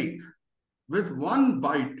cobra snake with one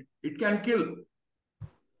bite, it can kill.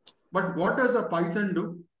 But what does a python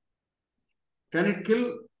do? Can it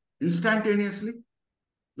kill instantaneously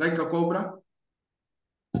like a cobra?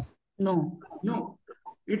 No. No.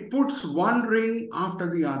 It puts one ring after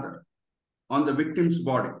the other on the victim's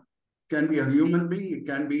body. It can be a human being, it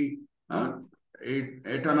can be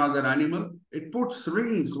yet another animal. It puts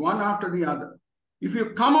rings one after the other. If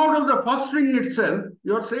you come out of the first ring itself,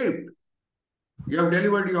 you're saved. You have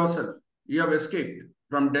delivered yourself. You have escaped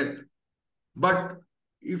from death. But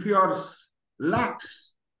if you are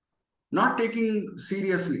lax, not taking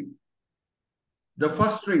seriously, the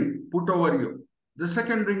first ring put over you, the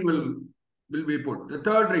second ring will be put, the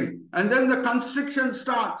third ring, and then the constriction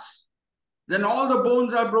starts. Then all the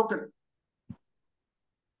bones are broken.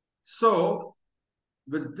 So,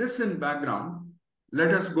 with this in background,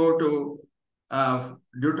 let us go to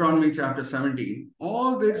Deuteronomy chapter 17.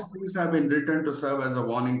 All these things have been written to serve as a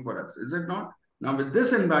warning for us, is it not? Now, with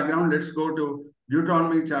this in background, let's go to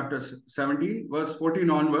Deuteronomy chapter 17, verse 14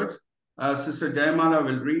 onwards. Sister Jayamala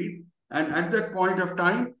will read. And at that point of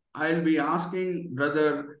time, I'll be asking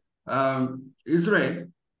Brother Israel,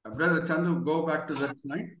 Brother Chandu, go back to that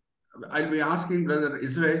slide. I'll be asking Brother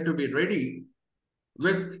Israel to be ready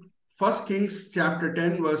with 1 Kings chapter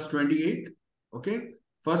 10, verse 28. Okay?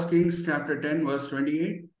 1 Kings chapter 10, verse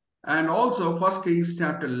 28. And also 1 Kings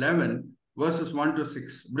chapter 11, verses 1 to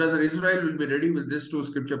 6. Brother Israel will be ready with these two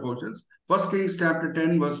scripture portions. 1 Kings chapter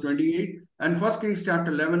 10, verse 28, and 1 Kings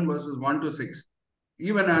chapter 11, verses 1 to 6.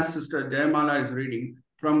 Even as Sister Jayamala is reading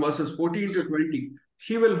from verses 14 to 20,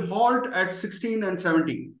 she will halt at 16 and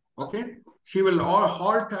 17. Okay? She will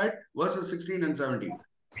halt at verses 16 and 17.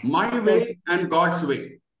 My way and God's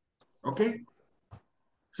way. Okay?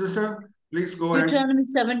 Sister, please go ahead. Deuteronomy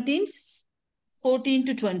 17, 14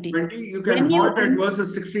 to 20. 20, you can halt at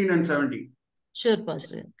verses 16 and 17. Sure,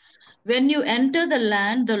 Pastor. When you enter the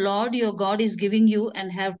land the Lord your God is giving you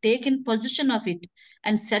and have taken possession of it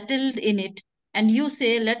and settled in it, and you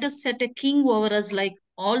say, let us set a king over us like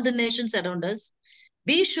all the nations around us,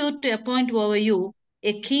 be sure to appoint over you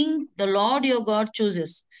a king the Lord your God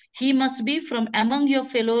chooses. He must be from among your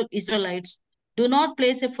fellow Israelites. Do not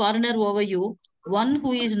place a foreigner over you, one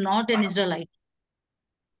who is not an Israelite.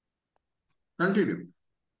 Continue.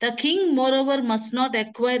 The king, moreover, must not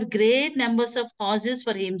acquire great numbers of horses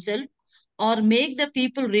for himself or make the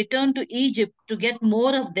people return to Egypt to get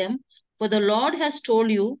more of them, for the Lord has told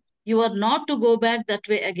you, you are not to go back that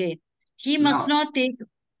way again. He must not take...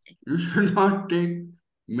 You should not take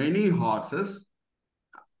many horses,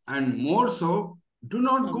 and more so, do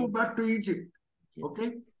not go back to Egypt.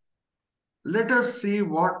 Okay? Let us see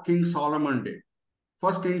what King Solomon did.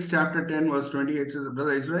 1 Kings chapter 10, verse 28 says,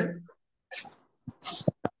 Brother Israel.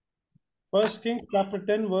 1 Kings chapter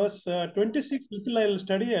 10, verse 26, little I'll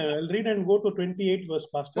study. I'll read and go to 28 verse,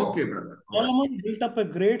 Pastor. Okay, brother. Solomon built up a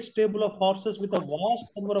great stable of horses with a vast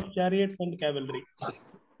number of chariots and cavalry.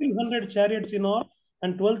 300 chariots in all,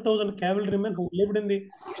 and 12,000 cavalrymen who lived in the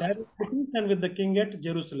chariot cities and with the king at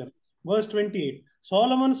Jerusalem. Verse 28.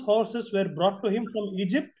 Solomon's horses were brought to him from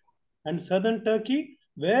Egypt and southern Turkey,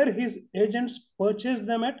 where his agents purchased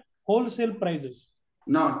them at wholesale prices.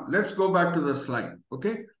 Now, let's go back to the slide.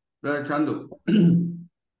 Okay? Brother Chandu,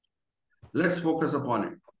 let's focus upon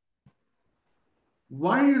it.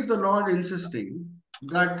 Why is the Lord insisting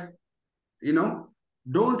that,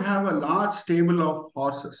 don't have a large stable of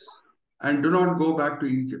horses and do not go back to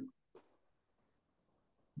Egypt?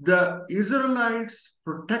 The Israelites'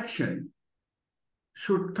 protection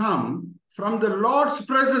should come from the Lord's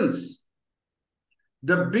presence.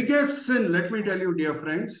 The biggest sin, let me tell you, dear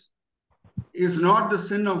friends, is not the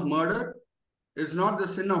sin of murder, is not the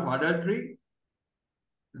sin of adultery.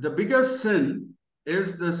 The biggest sin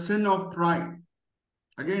is the sin of pride.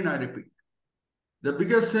 Again, I repeat, the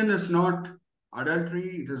biggest sin is not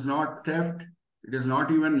adultery, it is not theft, it is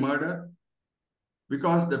not even murder.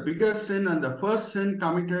 Because the biggest sin and the first sin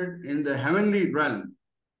committed in the heavenly realm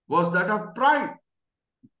was that of pride,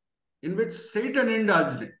 in which Satan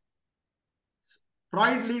indulged in.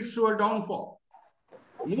 Pride leads to a downfall.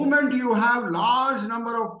 The moment you have large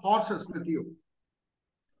number of horses with you,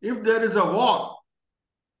 if there is a war,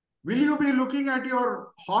 will you be looking at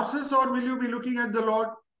your horses or will you be looking at the Lord?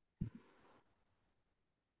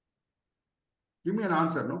 Give me an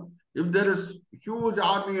answer, no? If there is huge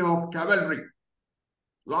army of cavalry,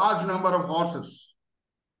 large number of horses.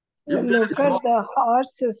 Look at the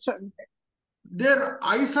horses. their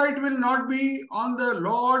eyesight will not be on the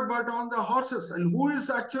Lord, but on the horses. And who is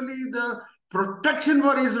actually the protection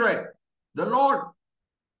for Israel? The Lord.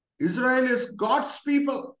 Israel is God's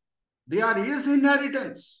people. They are his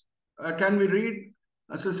inheritance. Can we read,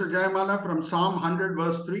 Sister Jayamala, from Psalm 100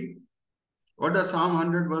 verse 3? What does Psalm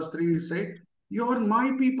 100 verse 3 say? You are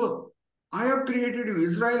my people. I have created you.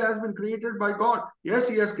 Israel has been created by God. Yes,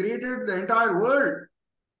 he has created the entire world,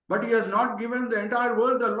 but he has not given the entire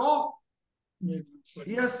world the law.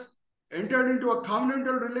 He has entered into a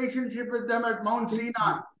covenantal relationship with them at Mount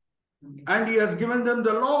Sinai, and he has given them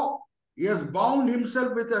the law. He has bound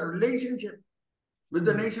himself with a relationship with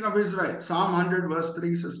the nation of Israel. Psalm 100 verse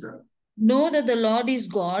 3, sister. Know that the Lord is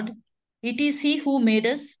God. It is he who made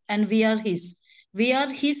us, and we are his. We are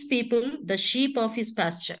his people, the sheep of his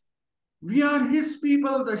pasture. We are his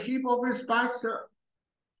people, the sheep of his pasture.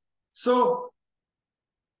 So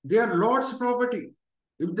they are Lord's property.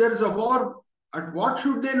 If there is a war, at what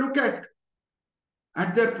should they look at?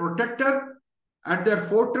 At their protector, at their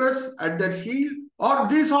fortress, at their shield, or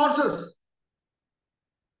these horses?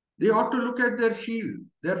 They ought to look at their shield,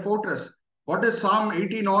 their fortress. What is Psalm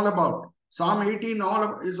 18 all about? Psalm 18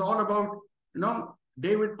 is all about,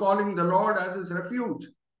 David calling the Lord as his refuge,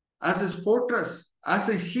 as his fortress, as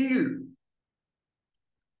his shield.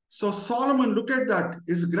 So Solomon, look at that,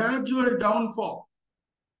 his gradual downfall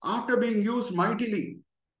after being used mightily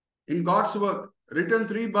in God's work, written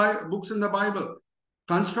 3 books in the Bible,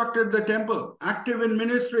 constructed the temple, active in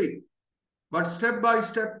ministry, but step by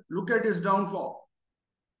step, look at his downfall.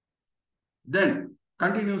 Then,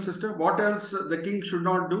 continue, sister. What else the king should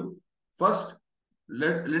not do? First,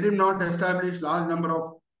 let him not establish large number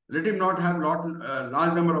of, let him not have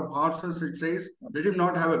large number of horses, it says. Let him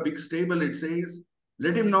not have a big stable, it says.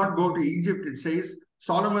 Let him not go to Egypt, it says.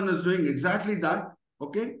 Solomon is doing exactly that.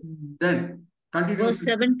 Okay? Then, continue. Verse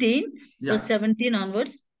 17, Yeah. verse 17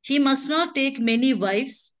 onwards. He must not take many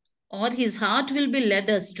wives, or his heart will be led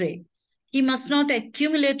astray. He must not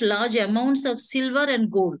accumulate large amounts of silver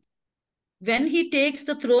and gold. When he takes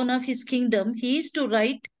the throne of his kingdom, he is to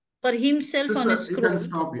write for himself Sister, on a you scroll. can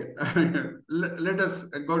stop here. Let us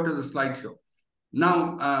go to the slideshow.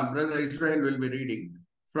 Now, Brother Israel will be reading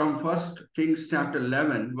from 1 Kings chapter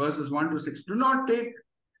 11, verses 1 to 6. Do not take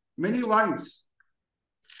many wives,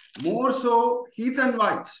 more so heathen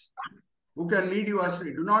wives, who can lead you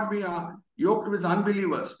astray. Do not be yoked with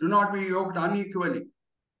unbelievers. Do not be yoked unequally.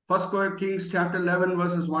 1 Kings chapter 11,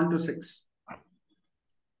 verses 1 to 6.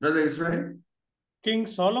 Brother Israel? King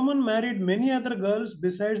Solomon married many other girls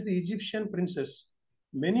besides the Egyptian princess.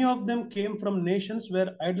 Many of them came from nations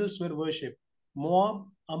where idols were worshipped: Moab,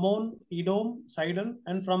 Ammon, Edom, Sidon,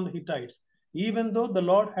 and from the Hittites. Even though the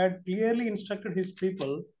Lord had clearly instructed his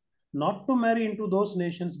people not to marry into those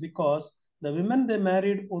nations because the women they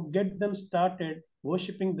married would get them started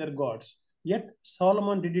worshipping their gods. Yet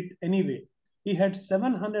Solomon did it anyway. He had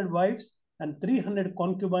 700 wives and 300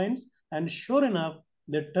 concubines, and sure enough,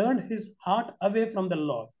 they turned his heart away from the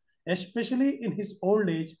Lord. Especially in his old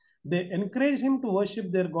age, they encouraged him to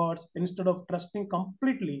worship their gods instead of trusting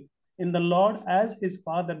completely in the Lord as his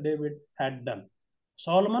father David had done.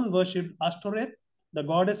 Solomon worshipped Ashtoreth, the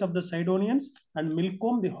goddess of the Sidonians, and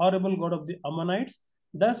Milcom, the horrible god of the Ammonites.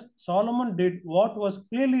 Thus, Solomon did what was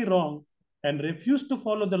clearly wrong and refused to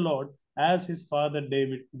follow the Lord as his father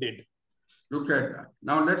David did. Look at that.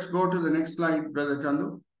 Now let's go to the next slide, Brother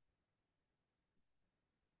Chandu.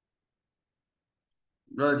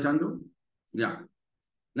 Brother Chandu? Yeah.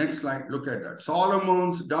 Next slide. Look at that.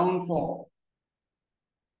 Solomon's downfall.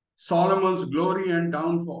 Solomon's glory and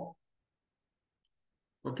downfall.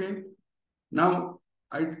 Okay. Now,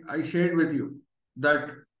 I shared with you that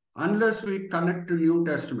unless we connect to New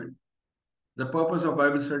Testament, the purpose of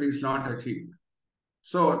Bible study is not achieved.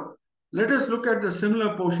 So let us look at the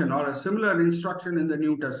similar portion or a similar instruction in the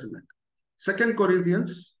New Testament. 2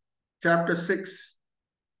 Corinthians chapter 6,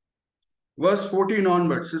 verse 14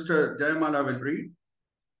 onwards. Sister Jayamala will read.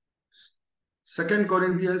 2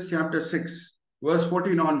 Corinthians chapter 6, verse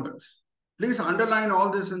 14 onwards. Please underline all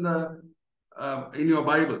this in your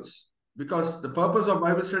Bibles, because the purpose of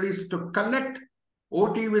Bible study is to connect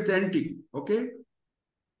OT with NT. Okay?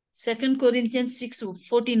 2 Corinthians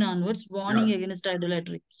 6:14 onwards, warning against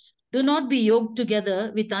idolatry. Do not be yoked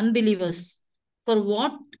together with unbelievers. For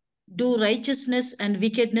what do righteousness and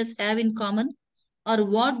wickedness have in common? Or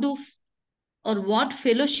what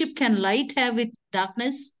fellowship can light have with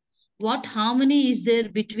darkness? What harmony is there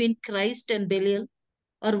between Christ and Belial?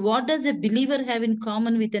 Or what does a believer have in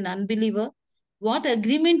common with an unbeliever? What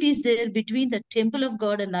agreement is there between the temple of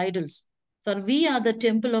God and idols? For we are the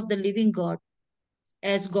temple of the living God.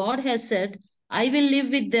 As God has said, I will live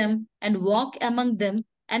with them and walk among them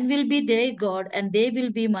and will be their God, and they will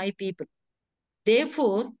be my people.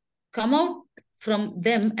 Therefore, come out from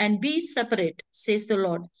them and be separate, says the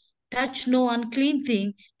Lord. Touch no unclean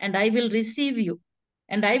thing, and I will receive you.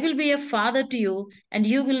 And I will be a father to you, and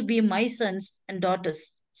you will be my sons and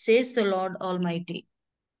daughters, says the Lord Almighty.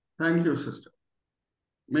 Thank you, sister.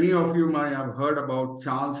 Many of you might have heard about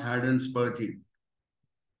Charles Haddon Spurgeon,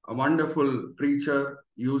 a wonderful preacher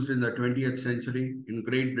used in the 20th century in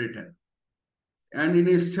Great Britain. And in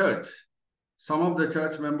his church, some of the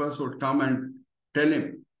church members would come and tell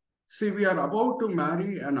him, see, we are about to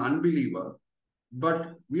marry an unbeliever,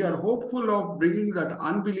 but we are hopeful of bringing that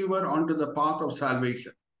unbeliever onto the path of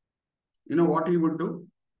salvation. You know what he would do?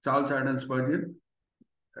 Charles Haddon Spurgeon?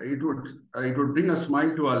 It would bring a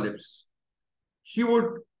smile to our lips. He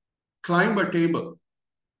would climb a table.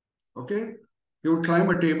 Okay? He would climb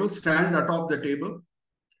a table, stand atop the table,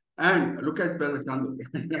 and look at Brother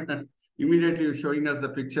Chandu. Immediately showing us the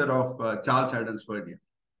picture of Charles Haddon Spurgeon.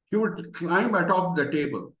 He would climb atop the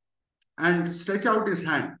table and stretch out his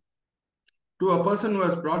hand to a person who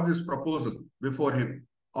has brought this proposal before him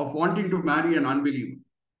of wanting to marry an unbeliever.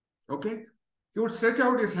 Okay? He would stretch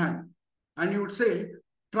out his hand and he would say,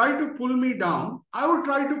 try to pull me down. I will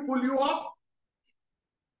try to pull you up.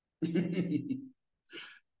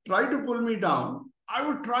 Try to pull me down. I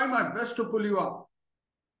would try my best to pull you up.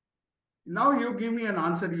 Now you give me an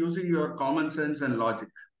answer using your common sense and logic.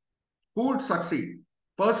 Who would succeed?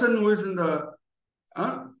 Person who is in the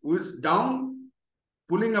who is down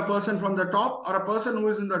pulling a person from the top, or a person who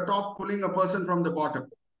is in the top pulling a person from the bottom?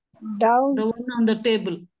 Down. The one on the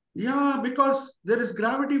table. Yeah, because there is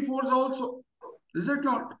gravity force also. Is it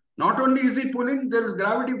not? Not only is he pulling, there is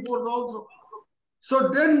gravity force also. So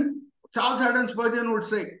then Charles Haddon Spurgeon would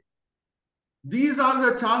say, these are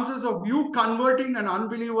the chances of you converting an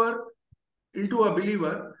unbeliever into a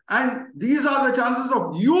believer, and these are the chances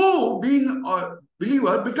of you being a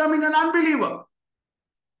believer becoming an unbeliever.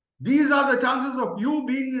 These are the chances of you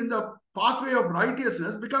being in the pathway of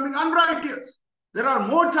righteousness becoming unrighteous. There are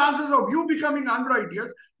more chances of you becoming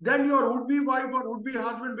unrighteous than your would-be wife or would-be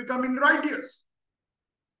husband becoming righteous.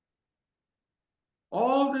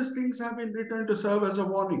 All these things have been written to serve as a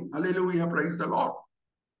warning. Hallelujah, praise the Lord.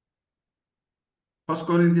 1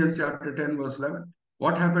 Corinthians chapter 10 verse 11.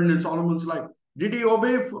 What happened in Solomon's life? Did he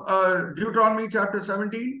obey Deuteronomy chapter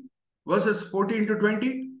 17 verses 14 to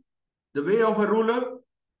 20? The way of a ruler?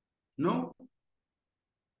 No.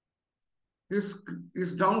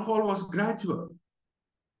 His downfall was gradual.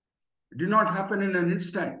 It did not happen in an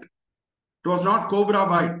instant. It was not cobra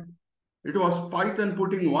bite. It was python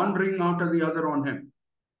putting one ring after the other on him.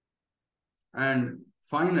 And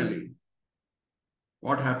finally,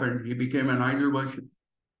 what happened? He became an idol worshiper.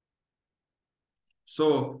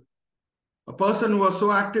 So, a person who was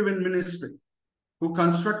so active in ministry, who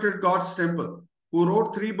constructed God's temple, who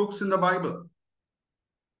wrote 3 books in the Bible,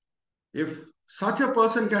 if such a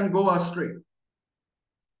person can go astray,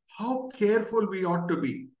 how careful we ought to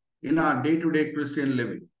be in our day-to-day Christian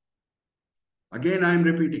living. Again, I am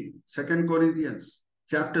repeating 2 Corinthians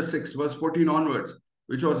chapter 6, verse 14 onwards,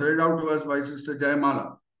 which was read out to us by Sister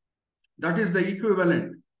Jayamala. That is the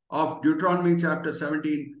equivalent of Deuteronomy chapter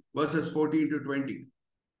 17, verses 14 to 20.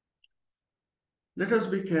 Let us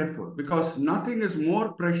be careful, because nothing is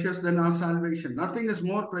more precious than our salvation. Nothing is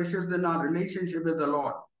more precious than our relationship with the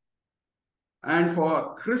Lord. And for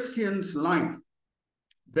a Christian's life,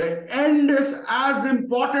 the end is as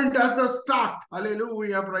important as the start.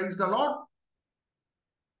 Hallelujah, praise the Lord.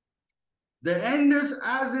 The end is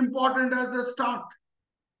as important as the start.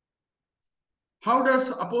 How does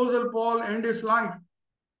Apostle Paul end his life?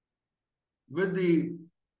 With the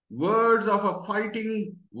words of a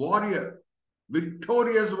fighting warrior,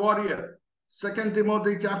 victorious warrior. 2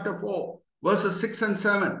 Timothy chapter 4, verses 6 and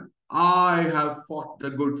 7. I have fought the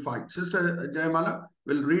good fight. Sister Jayamala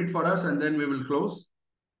will read for us and then we will close.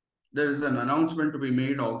 There is an announcement to be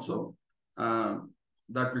made also.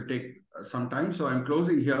 That will take some time. So I'm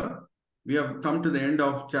closing here. We have come to the end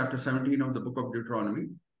of chapter 17 of the book of Deuteronomy.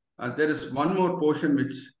 There is one more portion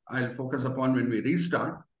which I'll focus upon when we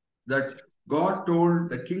restart, that God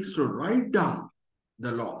told the kings to write down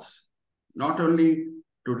the laws. Not only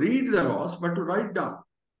to read the laws, but to write down.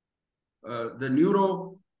 The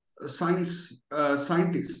neuroscience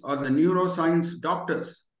scientists or the neuroscience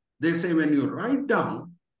doctors, they say when you write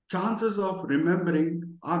down, chances of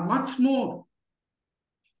remembering are much more.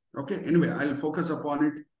 Okay, anyway, I'll focus upon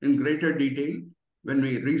it in greater detail when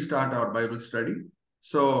we restart our Bible study.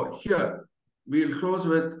 So here, we'll close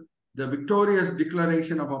with the victorious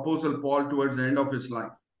declaration of Apostle Paul towards the end of his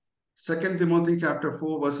life. 2 Timothy chapter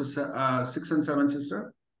 4, verses 6 and 7,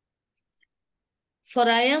 sister. For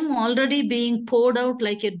I am already being poured out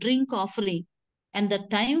like a drink offering, and the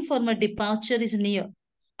time for my departure is near.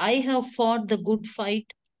 I have fought the good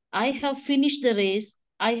fight. I have finished the race.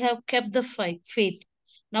 I have kept the faith.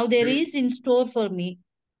 Now there is in store for me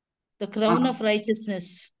the crown of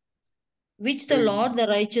righteousness, which the Lord, the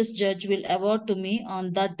righteous judge, will award to me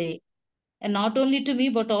on that day. And not only to me,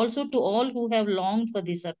 but also to all who have longed for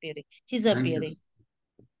his appearing.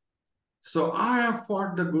 So I have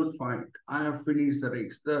fought the good fight. I have finished the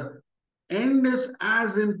race. The end is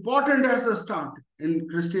as important as the start in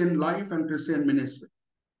Christian life and Christian ministry.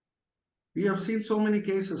 We have seen so many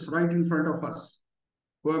cases right in front of us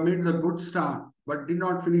who have made the good start but did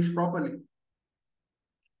not finish properly.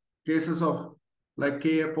 Cases of like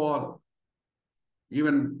K.A. Paul,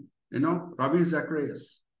 even, Ravi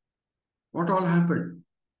Zacharias. What all happened?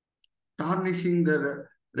 Tarnishing the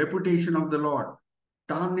reputation of the Lord,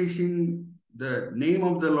 tarnishing the name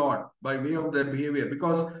of the Lord by way of their behavior,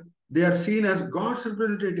 because they are seen as God's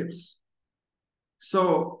representatives.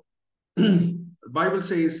 So, the Bible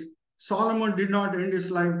says Solomon did not end his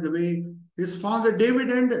life the way his father David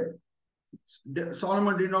ended.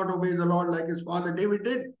 Solomon did not obey the Lord like his father David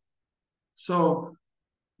did. So,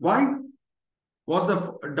 why? Was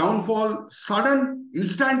the downfall sudden,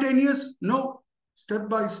 instantaneous? No, step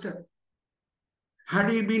by step. Had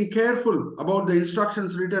he been careful about the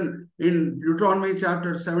instructions written in Deuteronomy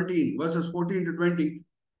chapter 17, verses 14 to 20,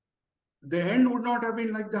 the end would not have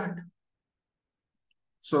been like that.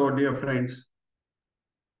 So, dear friends,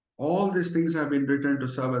 all these things have been written to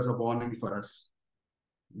serve as a warning for us.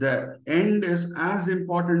 The end is as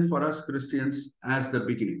important for us Christians as the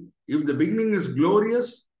beginning. If the beginning is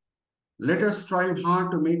glorious, let us strive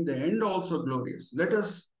hard to make the end also glorious. Let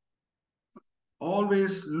us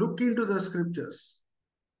always look into the scriptures.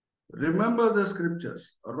 Remember the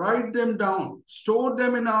scriptures. Write them down. Store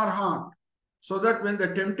them in our heart so that when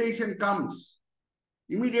the temptation comes,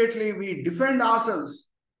 immediately we defend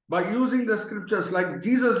ourselves by using the scriptures like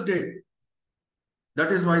Jesus did.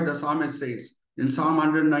 That is why the psalmist says in Psalm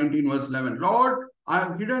 119 verse 11, Lord, I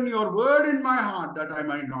have hidden your word in my heart that I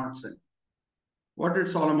might not sin. What did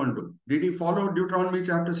Solomon do? Did he follow Deuteronomy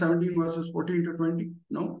chapter 17 verses 14 to 20?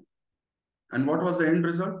 No. And what was the end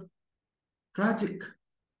result? Tragic.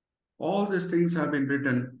 All these things have been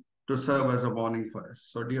written to serve as a warning for us.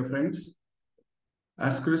 So, dear friends,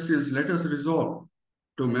 as Christians, let us resolve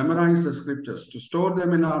to memorize the scriptures, to store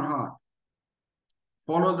them in our heart,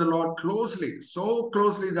 follow the Lord closely, so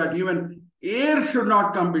closely that even air should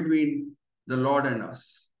not come between the Lord and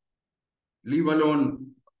us. Leave alone,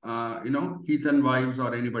 heathen wives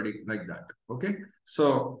or anybody like that. Okay?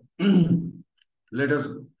 So, let us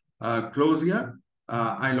close here.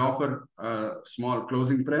 I'll offer a small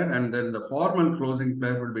closing prayer, and then the formal closing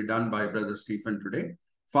prayer will be done by Brother Stephen today.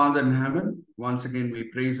 Father in heaven, once again we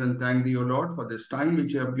praise and thank thee, O Lord, for this time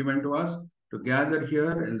which you have given to us to gather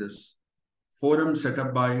here in this forum set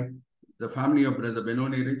up by the family of Brother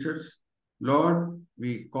Benoni Richards. Lord,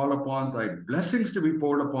 we call upon thy blessings to be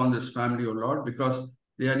poured upon this family, O Lord, because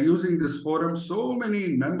they are using this forum. So many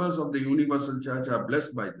members of the Universal Church are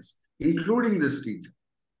blessed by this, including this teacher.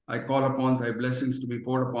 I call upon thy blessings to be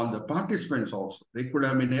poured upon the participants also. They could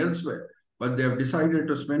have been elsewhere, but they have decided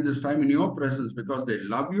to spend this time in your presence because they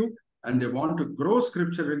love you and they want to grow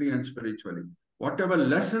scripturally and spiritually. Whatever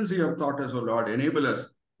lessons you have taught us, O Lord, enable us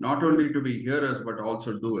not only to be hearers, but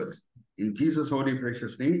also doers. In Jesus' holy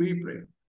precious name we pray.